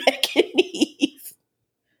got Megan knees.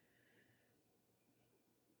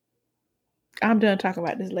 I'm done talking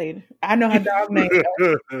about this later. I know her dog name.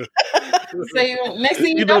 So next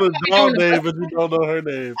thing you know the dog name, but you don't know her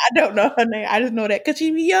name. I don't know her name. I just know that because she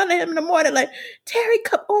be yelling at him in the morning like, Terry,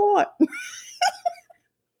 come on.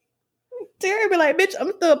 Terry be like, bitch,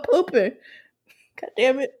 I'm still pooping. God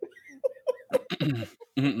damn it.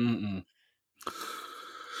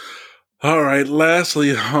 All right.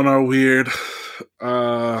 Lastly, on our weird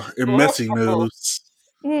and messy news,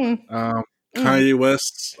 Kanye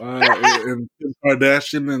West and Kim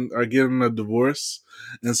Kardashian are getting a divorce,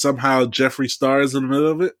 and somehow Jeffree Star is in the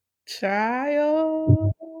middle of it.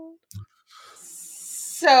 Child.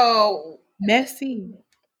 So messy.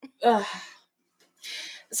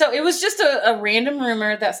 So it was just a random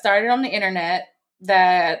rumor that started on the internet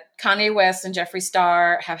that Kanye West and Jeffree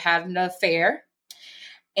Star have had an affair.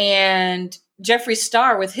 And Jeffree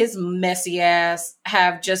Star, with his messy ass,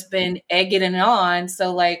 have just been egging it on.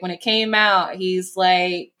 So, like, when it came out, he's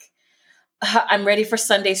like, I'm ready for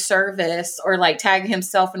Sunday service, or like tagging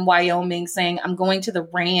himself in Wyoming saying, I'm going to the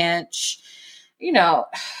ranch. It's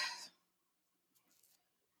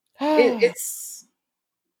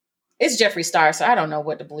Jeffree Star, so I don't know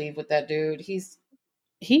what to believe with that dude.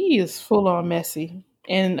 He is full on messy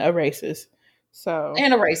and a racist.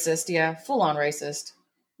 And a racist, yeah. Full on racist.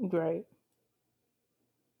 Right.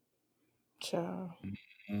 Child.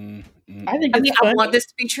 Mm-hmm. I want this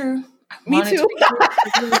to be true. Me too.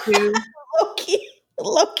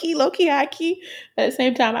 Low key, high key. At the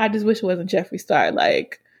same time, I just wish it wasn't Jeffree Star.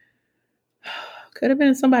 Like, could have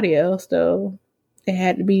been somebody else though. It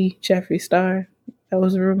had to be Jeffree Star. That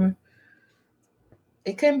was a rumor.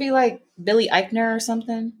 It couldn't be like Billy Eichner or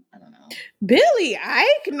something. I don't know. Billy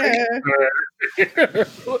Eichner.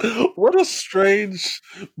 What a strange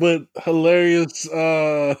but hilarious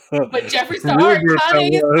But Jeffree Star rumor and that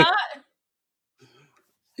Kanye is was. not.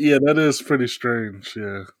 Yeah, that is pretty strange.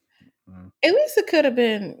 Yeah. At least it could have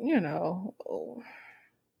been, No,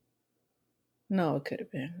 it could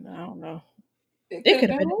have been. I don't know. It could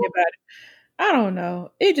have been who? anybody. I don't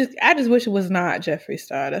know. I just wish it was not Jeffree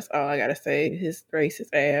Star. That's all I gotta say. His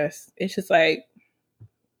racist ass. It's just like,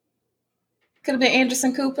 Could have been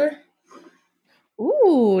Anderson Cooper.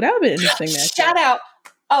 ooh, that would be interesting. Shout out.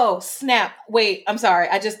 Oh, snap. Wait, I'm sorry.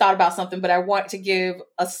 I just thought about something, but I want to give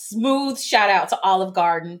a smooth shout out to Olive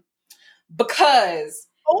Garden because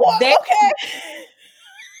okay.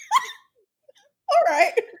 All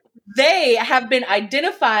right. They have been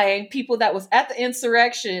identifying people that was at the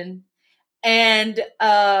insurrection and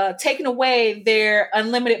taking away their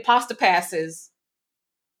unlimited pasta passes.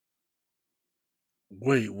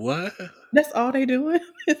 Wait, what? That's all they doing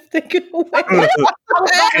is taking away. What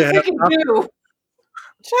they can do?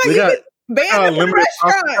 Child, you can ban them from the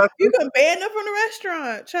restaurant. You can ban them from the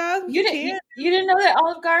restaurant, child. You didn't know that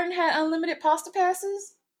Olive Garden had unlimited pasta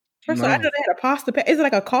passes? First of all, I know they had a pasta pass. Is it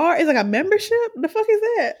like a car? Is it like a membership? The fuck is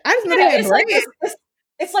that? I just know they had bread.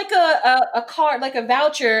 It's like a card, like a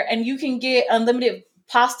voucher, and you can get unlimited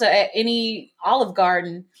pasta at any Olive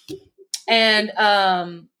Garden. And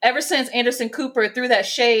ever since Anderson Cooper threw that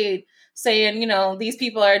shade saying, these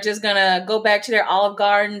people are just going to go back to their Olive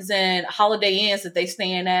Gardens and Holiday Inns that they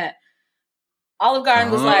staying at, Olive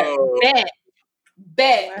Garden was like,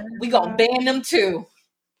 bet, we going to ban them too.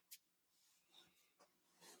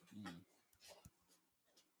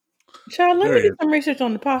 Child, let me do some research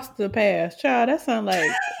on the pasta pass. Child, that sounds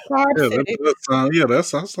like that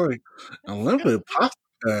sounds like unlimited pasta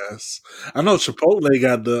pass. I know Chipotle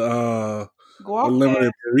got the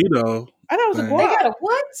unlimited burrito. I thought it was a guac. They got a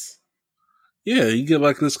what? Yeah, you get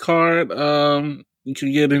like this card. You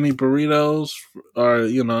can get any burritos or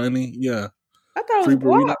any I thought free it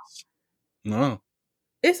was burritos. No,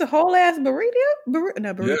 it's a whole ass burrito.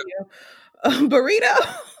 Burrito.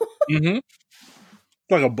 Mm-hmm.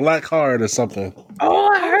 Like a black card or something. Oh,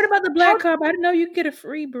 I heard about the black card. I didn't know you could get a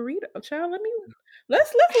free burrito, child.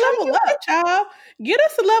 Let's level up, child. Get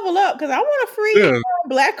us a level up because I want a free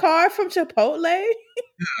black card from Chipotle. Yeah,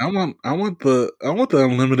 I want the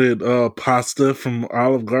unlimited pasta from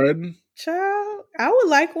Olive Garden. Child, I would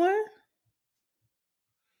like one.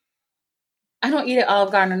 I don't eat at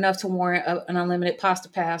Olive Garden enough to warrant an unlimited pasta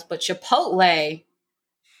pass, but Chipotle,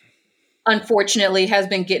 unfortunately, has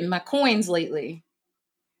been getting my coins lately.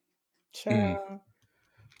 Child,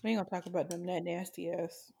 we ain't gonna talk about them that nasty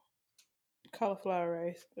ass cauliflower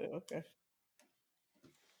rice, but okay.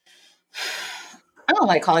 I don't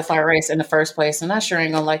like cauliflower rice in the first place, and I sure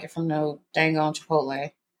ain't gonna like it from no dang on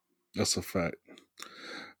Chipotle. That's a fact.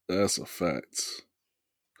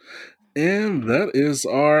 And that is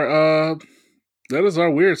our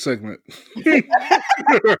weird segment.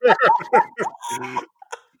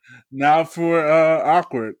 Now for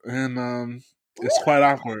awkward, and it's quite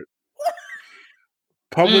awkward.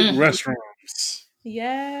 Public restrooms.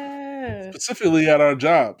 Yeah. Specifically at our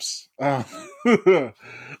jobs. But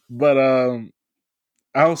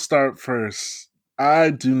I'll start first. I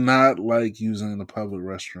do not like using the public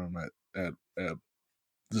restroom at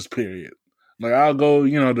this period. Like I'll go,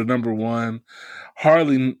 to number one,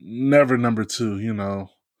 hardly never number two, it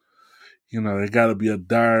gotta be a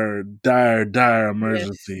dire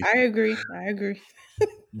emergency. Yes, I agree.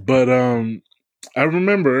 But I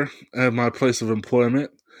remember at my place of employment,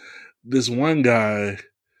 this one guy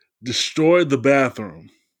destroyed the bathroom.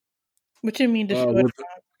 What you mean destroyed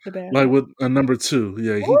the bathroom? Like with a number two.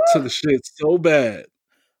 Yeah, he took a shit so bad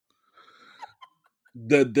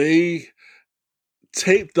that they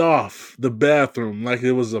taped off the bathroom like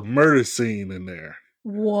it was a murder scene in there.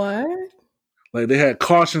 What? Like they had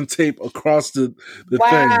caution tape across the thing.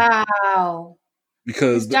 Wow.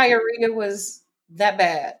 Because his diarrhea was that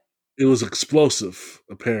bad. It was explosive,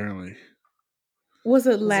 apparently. Was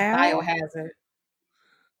it loud? Biohazard.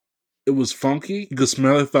 It was funky. You could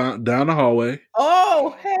smell it down the hallway.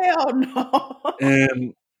 Oh, hell no.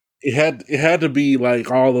 And it had to be like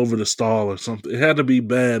all over the stall or something. It had to be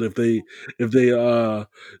bad if they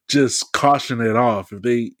just cautioned it off. If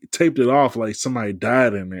they taped it off like somebody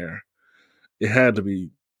died in there, it had to be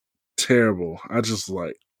terrible. I just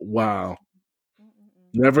like, wow.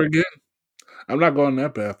 Never again. I'm not going in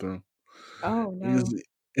that bathroom. Oh no.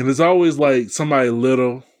 And it's always like somebody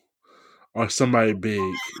little or somebody big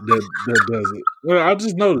that does it. Well, I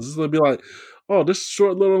just noticed it'll be like, oh, this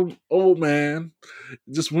short little old man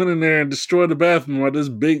just went in there and destroyed the bathroom while this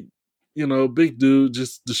big big dude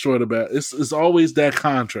just destroyed a bat. It's always that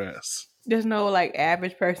contrast. There's no like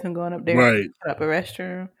average person going up there Right. and put up a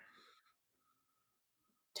restroom.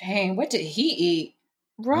 Dang, what did he eat?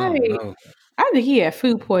 Right. I don't know. I think he had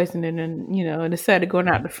food poisoning and, decided going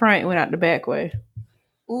out the front and went out the back way.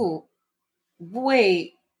 Ooh.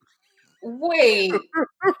 Wait. Wait.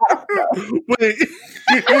 Wait.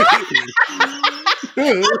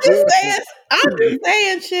 I'm just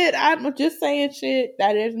saying shit. I'm just saying shit.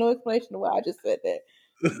 That there's no explanation to why I just said that.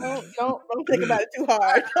 Don't think about it too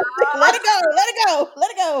hard. Let it go. Let it go.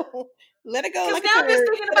 Let it go. Let it go. Because Like now I'm just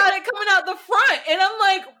thinking about it coming out the front, and I'm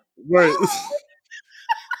like, Right.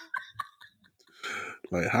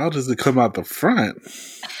 Like, how does it come out the front?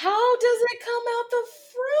 how does it come out the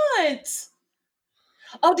front?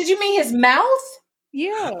 Oh, did you mean his mouth?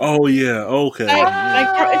 Yeah. Oh yeah. Okay. Instead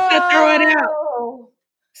of throwing it out.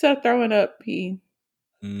 Instead of throwing up, he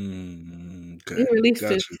Okay. released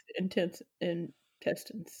Gotcha. his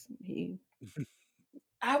intestines.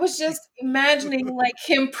 I was just imagining like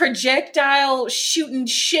him projectile shooting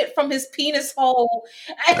shit from his penis hole.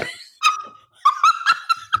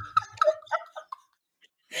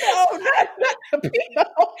 No, not the penis.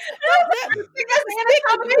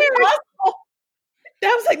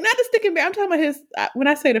 That was like not the sticking bear. I'm talking about his. When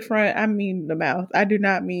I say the front, I mean the mouth. I do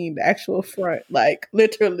not mean the actual front. Like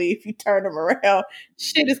literally, if you turn him around,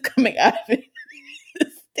 shit is coming out of it.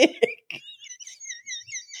 Stick.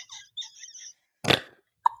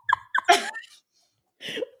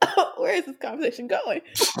 Where is this conversation going?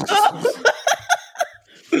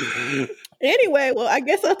 Anyway, well, I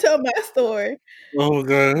guess I'll tell my story. Oh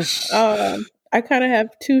gosh. I kind of have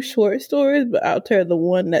two short stories, but I'll tell the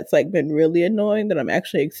one that's like been really annoying that I'm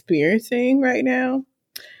actually experiencing right now.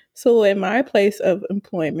 So in my place of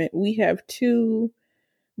employment, we have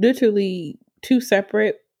literally two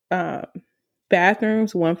separate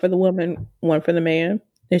bathrooms, one for the woman, one for the man.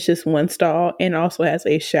 It's just one stall and also has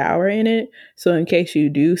a shower in it. So in case you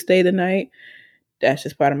do stay the night, that's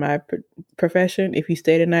just part of my profession. If you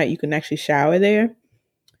stay the night, you can actually shower there.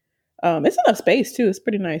 It's enough space too. It's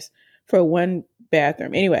pretty nice for one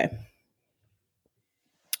bathroom. Anyway,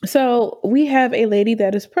 so we have a lady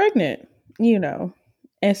that is pregnant, and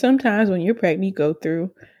sometimes when you're pregnant, you go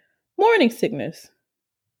through morning sickness.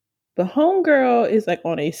 The homegirl is like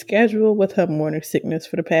on a schedule with her morning sickness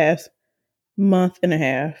for the past month and a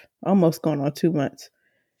half, almost going on 2 months.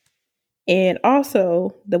 And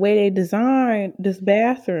also, the way they designed this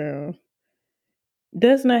bathroom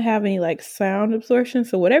does not have any like sound absorption.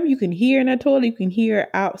 So whatever you can hear in that toilet, you can hear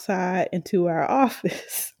outside into our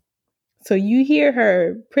office. So you hear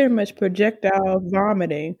her pretty much projectile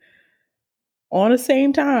vomiting on the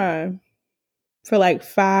same time for like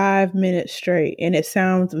 5 minutes straight. And it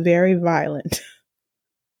sounds very violent.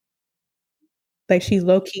 Like she's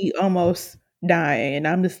low-key almost dying. And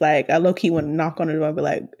I'm just like, I low-key want to knock on the door and be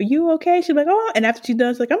like, are you okay? She's like, oh. And after she's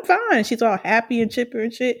done, she's like, I'm fine. She's all happy and chipper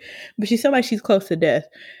and shit. But she sounds like she's close to death.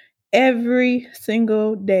 Every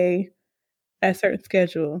single day at a certain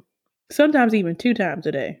schedule. Sometimes even 2 times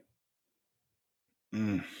a day.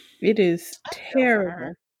 It is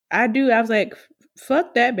terrible. I was like,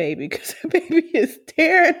 fuck that baby. Because that baby is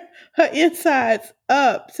tearing her insides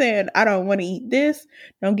up saying, I don't want to eat this.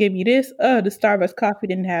 Don't give me this. The Starbucks coffee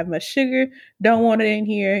didn't have much sugar. Don't want it in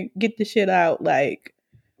here. Get the shit out. Like,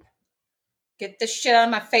 get this shit out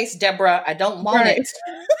of my face, Deborah. I don't want it.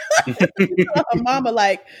 Her mama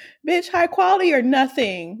like, bitch, high quality or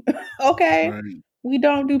nothing. Okay. Right. We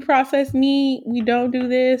don't do processed meat. We don't do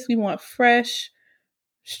this. We want fresh,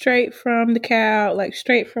 straight from the cow, like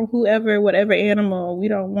straight from whatever animal. We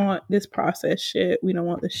don't want this processed shit. We don't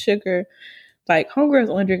want the sugar. Like,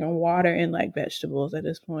 homegirl's only drinking water and like vegetables at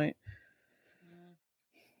this point.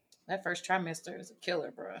 That first trimester is a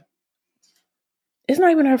killer, bro. It's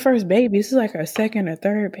not even her first baby. This is like her second or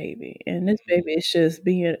third baby. And this baby is just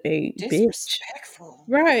being a disrespectful.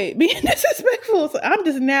 Bitch. Right. Being disrespectful. So I'm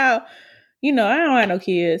just now, I don't have no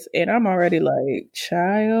kids. And I'm already like,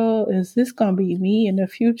 child, is this going to be me in the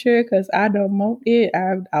future? Because I don't want it.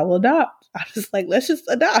 I will adopt. I'm just like, let's just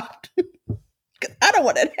adopt. Because I don't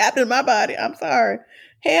want that to happen in my body. I'm sorry.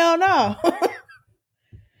 Hell no.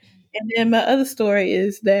 And then my other story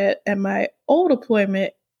is that at my old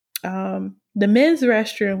appointment, the men's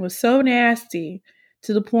restroom was so nasty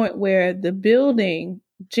to the point where the building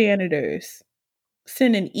janitors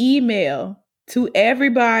sent an email to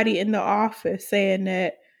everybody in the office saying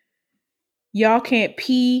that y'all can't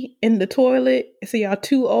pee in the toilet, so y'all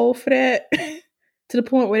too old for that. To the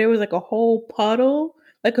point where there was like a whole puddle,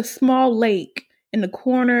 like a small lake in the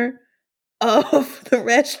corner of the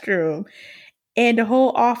restroom. And the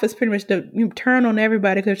whole office pretty much turned on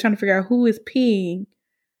everybody because they're trying to figure out who is peeing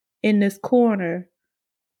in this corner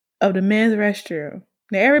of the men's restroom.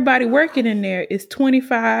 Now, everybody working in there is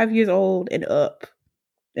 25 years old and up.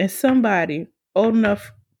 And somebody old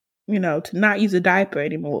enough, to not use a diaper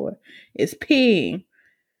anymore is peeing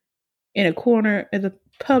in a corner of the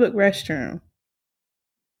public restroom.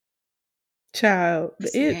 Child,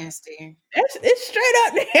 It's nasty. It's straight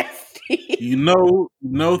up nasty. You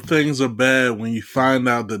know things are bad when you find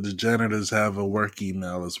out that the janitors have a work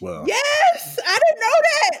email as well. Yes, I didn't know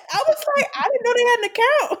that. I was like, I didn't know they had an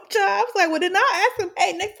account. Child. I was like, well, then I asked them,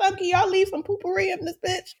 hey, next time can y'all leave some poopery in this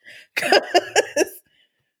bitch? Because,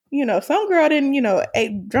 some girl didn't,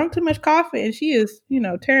 ate drunk too much coffee and she is,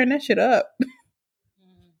 tearing that shit up.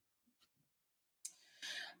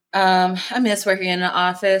 I miss working in an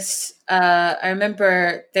office. I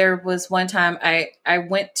remember there was one time I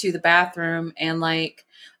went to the bathroom and like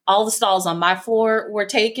all the stalls on my floor were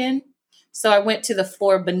taken. So I went to the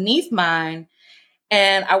floor beneath mine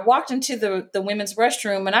and I walked into the women's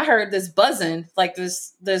restroom and I heard this buzzing, like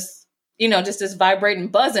this, just this vibrating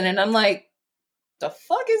buzzing. And I'm like, the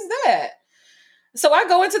fuck is that? So I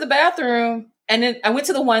go into the bathroom and then I went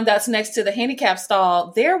to the one that's next to the handicap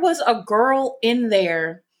stall. There was a girl in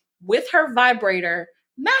there with her vibrator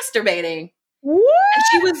masturbating. What? And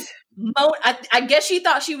she was, I guess she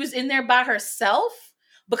thought she was in there by herself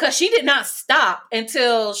because she did not stop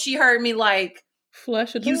until she heard me like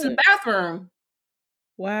flush use the bathroom.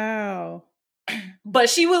 Wow.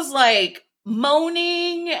 But she was like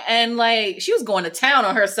moaning and like she was going to town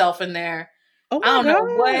on herself in there. Oh my I don't God.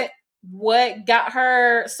 know what got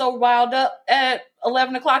her so riled up at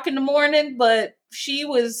 11 o'clock in the morning, but she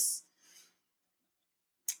was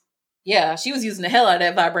using the hell out of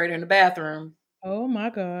that vibrator in the bathroom. Oh my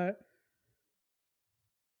God.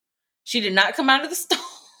 She did not come out of the stall.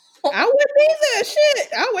 I wouldn't either. Shit.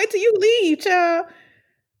 I'll wait till you leave, child.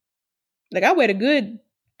 Like, I wait a good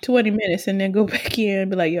 20 minutes and then go back in and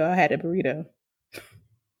be like, yo, I had a burrito.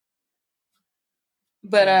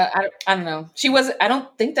 But I don't know. I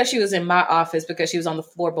don't think that she was in my office because she was on the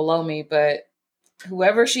floor below me, but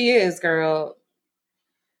whoever she is, girl,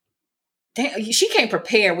 damn, she came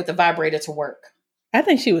prepared with the vibrator to work. I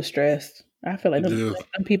think she was stressed. I feel like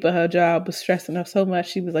some people, her job was stressing her so much.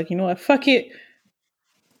 She was like, you know what? Fuck it.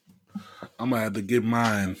 I'm going to have to get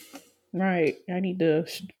mine. Right. I need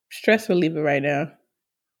the stress reliever right now.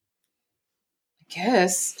 I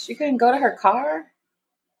guess. She couldn't go to her car?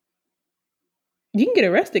 You can get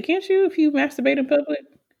arrested, can't you, if you masturbate in public?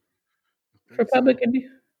 For public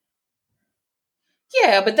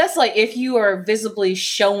Yeah, but that's like if you are visibly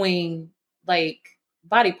showing like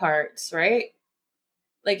body parts, right?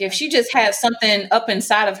 Like if she just has something up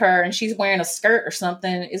inside of her and she's wearing a skirt or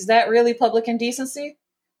something, is that really public indecency?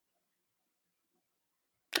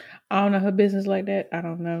 I don't know her business like that. I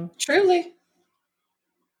don't know. Truly.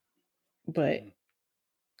 But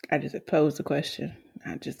I just posed the question.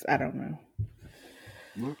 I don't know.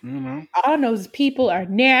 Well, all I know is people are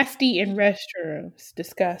nasty in restrooms.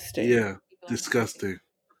 Disgusting. Yeah, disgusting.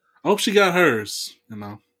 I hope she got hers,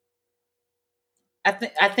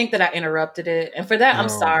 I think that I interrupted it. And for that, I'm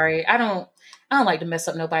sorry. I don't like to mess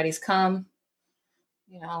up nobody's cum.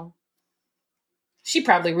 She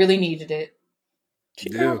probably really needed it. She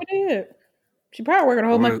probably did. She probably working a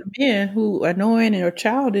whole bunch of men who are annoying or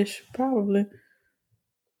childish, probably.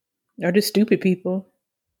 Or just stupid people.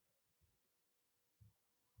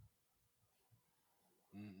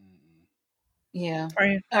 Yeah.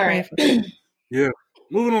 All right. Yeah.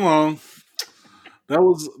 Moving along. That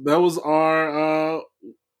was our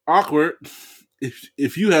awkward.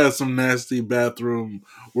 If you have some nasty bathroom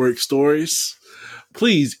work stories,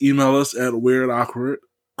 please email us at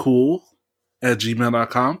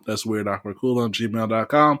weirdawkwardcool@gmail.com. That's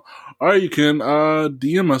weirdawkwardcool@gmail.com. Or you can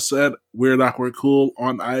DM us at weirdawkwardcool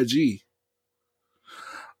on IG.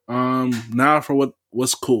 Now for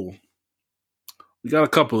what's cool. We got a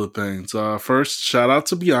couple of things. First, shout out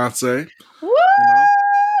to Beyonce. Woo!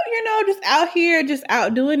 Just out here, just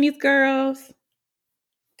outdoing these girls.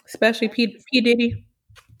 Especially P. Diddy.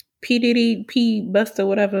 P. Diddy, P. Busta,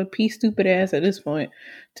 whatever. P. Stupid ass at this point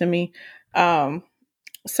to me. So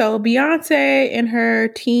Beyonce and her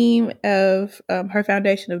team of her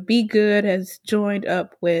foundation of Be Good has joined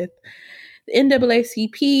up with the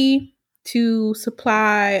NAACP to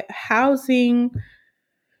supply housing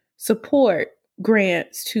support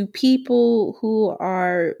grants to people who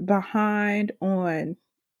are behind on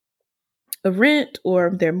a rent or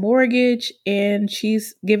their mortgage, and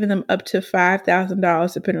she's giving them up to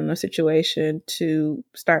 $5,000 depending on the situation to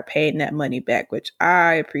start paying that money back, which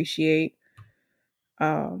I appreciate.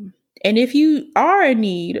 And if you are in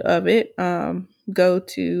need of it, go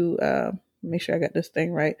to make sure I got this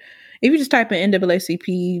thing right. If you just type in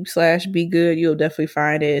NAACP/Be Good, you'll definitely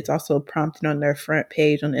find it. It's also prompted on their front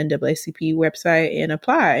page on the NAACP website, and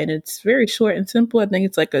apply. And it's very short and simple. I think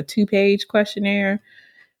it's like a 2-page questionnaire,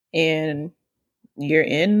 and you're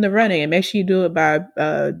in the running. And make sure you do it by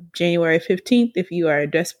January 15th if you are in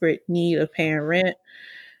desperate need of paying rent.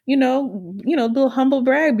 Little humble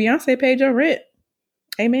brag. Beyonce paid your rent.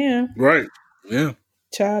 Amen. Right. Yeah.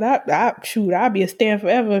 Child, I'll be a stand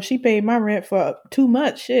forever if she paid my rent for 2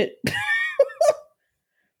 months. Shit.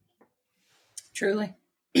 Truly.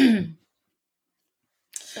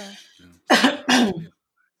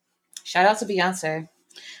 Shout out to Beyonce.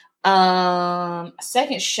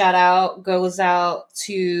 Second shout out goes out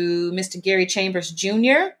to Mr. Gary Chambers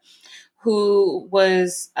Jr., who went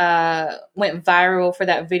viral for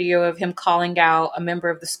that video of him calling out a member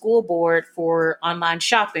of the school board for online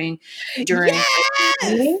shopping during.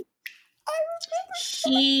 Yes!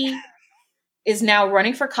 He is now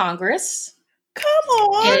running for Congress. Come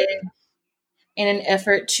on. In an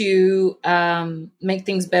effort to make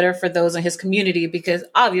things better for those in his community, because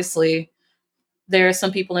obviously there are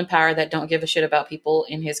some people in power that don't give a shit about people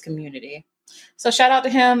in his community. So shout out to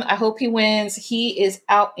him. I hope he wins. He is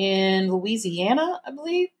out in Louisiana, I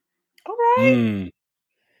believe. All right.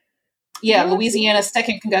 Yeah, Louisiana's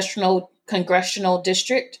 2nd congressional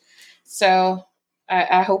district. So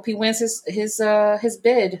I hope he wins his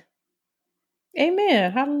bid.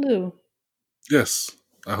 Amen. Hallelujah. Yes,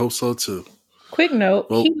 I hope so too. Quick note: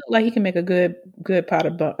 he looked like he can make a good pot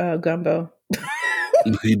of gumbo.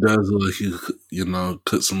 He does look like he,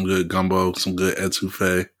 cook some good gumbo, some good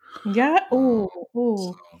etouffee. Yeah. Ooh.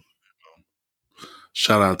 So,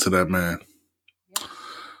 shout out to that man.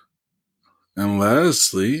 And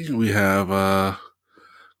lastly, we have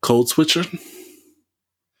Code Switcher.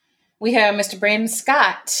 We have Mr. Brandon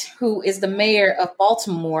Scott, who is the mayor of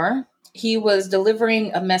Baltimore. He was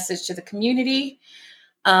delivering a message to the community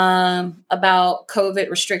about COVID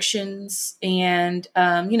restrictions. And,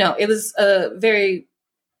 it was a very,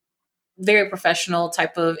 very professional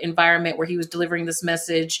type of environment where he was delivering this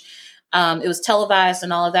message. It was televised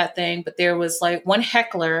and all of that thing. But there was like one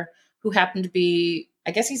heckler who happened to be,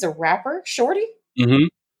 I guess he's a rapper, Shorty. Mm-hmm.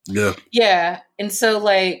 Yeah. Yeah. And so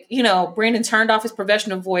Brandon turned off his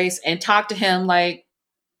professional voice and talked to him like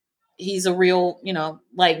he's a real, man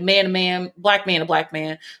to man, black man to black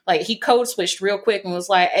man. Like he code switched real quick and was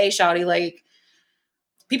like, hey, shawty, like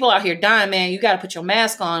people out here dying, man. You got to put your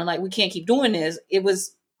mask on. Like we can't keep doing this.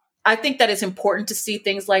 I think that it's important to see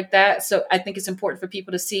things like that. So I think it's important for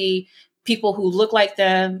people to see people who look like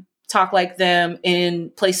them, talk like them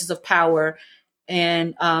in places of power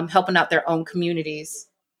and helping out their own communities.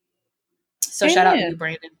 So shout out to you,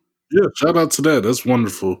 Brandon. Yeah, shout out to that. That's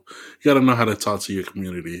wonderful. You got to know how to talk to your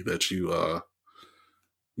community that you, are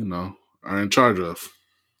in charge of.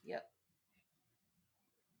 Yep.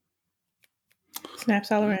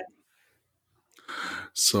 Snaps all around.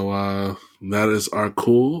 So that is our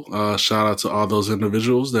cool. Shout out to all those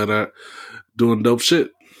individuals that are doing dope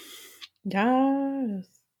shit. Yes.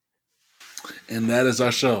 And that is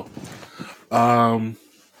our show.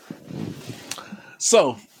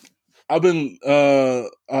 So I've been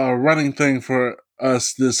running thing for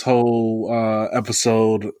us this whole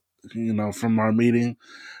episode, from our meeting.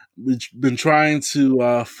 We've been trying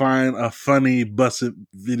to find a funny busted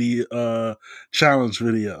video challenge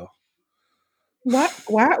video. Why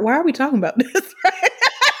are we talking about this?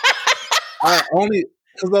 Only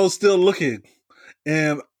because I was still looking,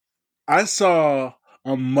 and I saw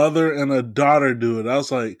a mother and a daughter do it. I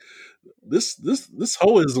was like, this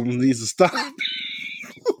hoism needs to stop.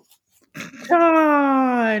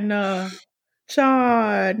 Sean,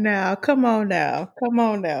 now, come on now.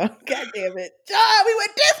 God damn it. John, we were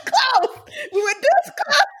this close.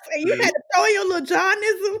 And you had to throw your little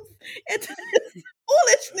Johnism into this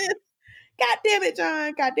foolishness. God damn it,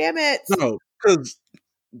 John. God damn it. No, because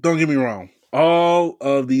don't get me wrong. All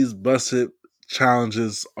of these busted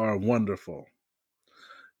challenges are wonderful.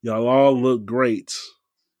 Y'all all look great.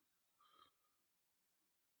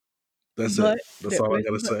 That's it. That's all I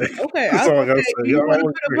gotta say. Okay. That's all I gotta say. Do you want to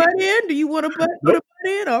put a butt in? Do you want to put a butt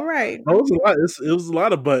in? All right. No, it was a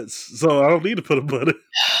lot of butts, so I don't need to put a butt in.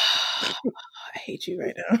 I hate you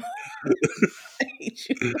right now. I hate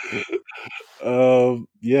you.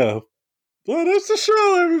 Yeah. Well, that's the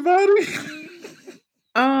show, everybody.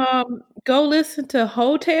 Go listen to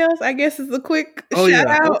Hotels. I guess is a quick shout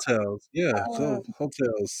out. Hotels. Yeah,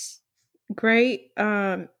 Hotels. Great.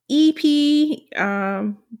 EP.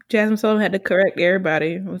 Jasmine Sullivan had to correct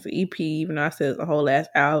everybody. It was an EP, even though I said it's a whole ass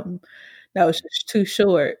album. That was just too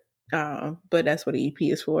short. But that's what the EP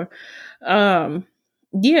is for.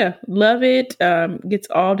 Yeah, love it. Gets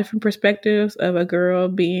all different perspectives of a girl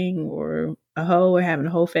being or a hoe or having a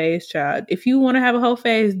whole phase. Child, if you want to have a whole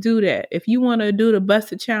phase, do that. If you want to do the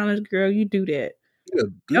busted challenge, girl, you do that. Yeah,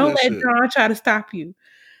 do Don't that let shit. John try to stop you.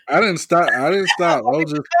 I didn't stop. I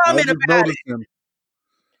was just Comment about it. noticing.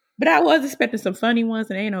 But I was expecting some funny ones,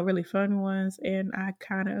 and ain't no really funny ones. And I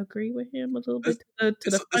kind of agree with him a little bit to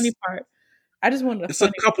the funny part. I just wanted It's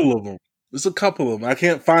a couple of them. It's a couple of them. I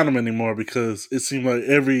can't find them anymore because it seemed like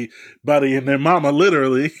everybody and their mama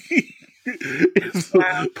literally is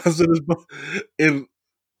and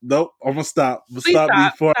nope, I'm gonna stop. I'm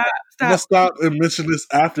gonna stop and mention this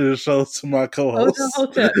after the show to my co-host. Close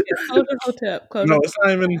the Hotep. No, it's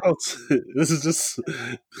not even Hotep. This is just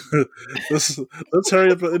let's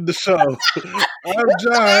hurry up and end the show. I'm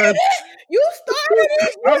John. You started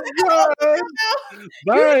it. I'm John.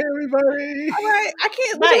 Bye, everybody. All right, I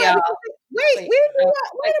can't. Bye, y'all. Wait,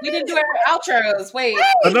 we didn't do our outros. Wait.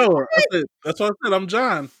 I know. That's what I said. I'm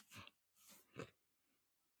John.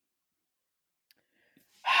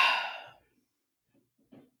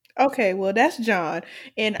 Okay, well that's John,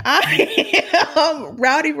 and I am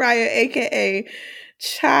Rowdy Riot, aka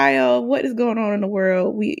Child. What is going on in the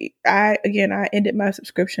world? I ended my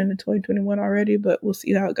subscription in 2021 already, but we'll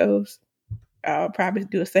see how it goes. I'll probably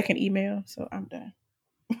do a second email, so I'm done.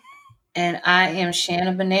 And I am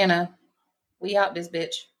Shanna Banana. We out this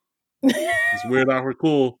bitch. It's Weird Awkward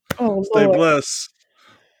Cool. Oh, stay Lord. blessed.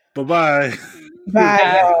 Bye-bye.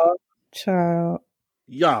 Bye, y'all. Child.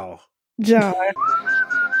 Y'all. John.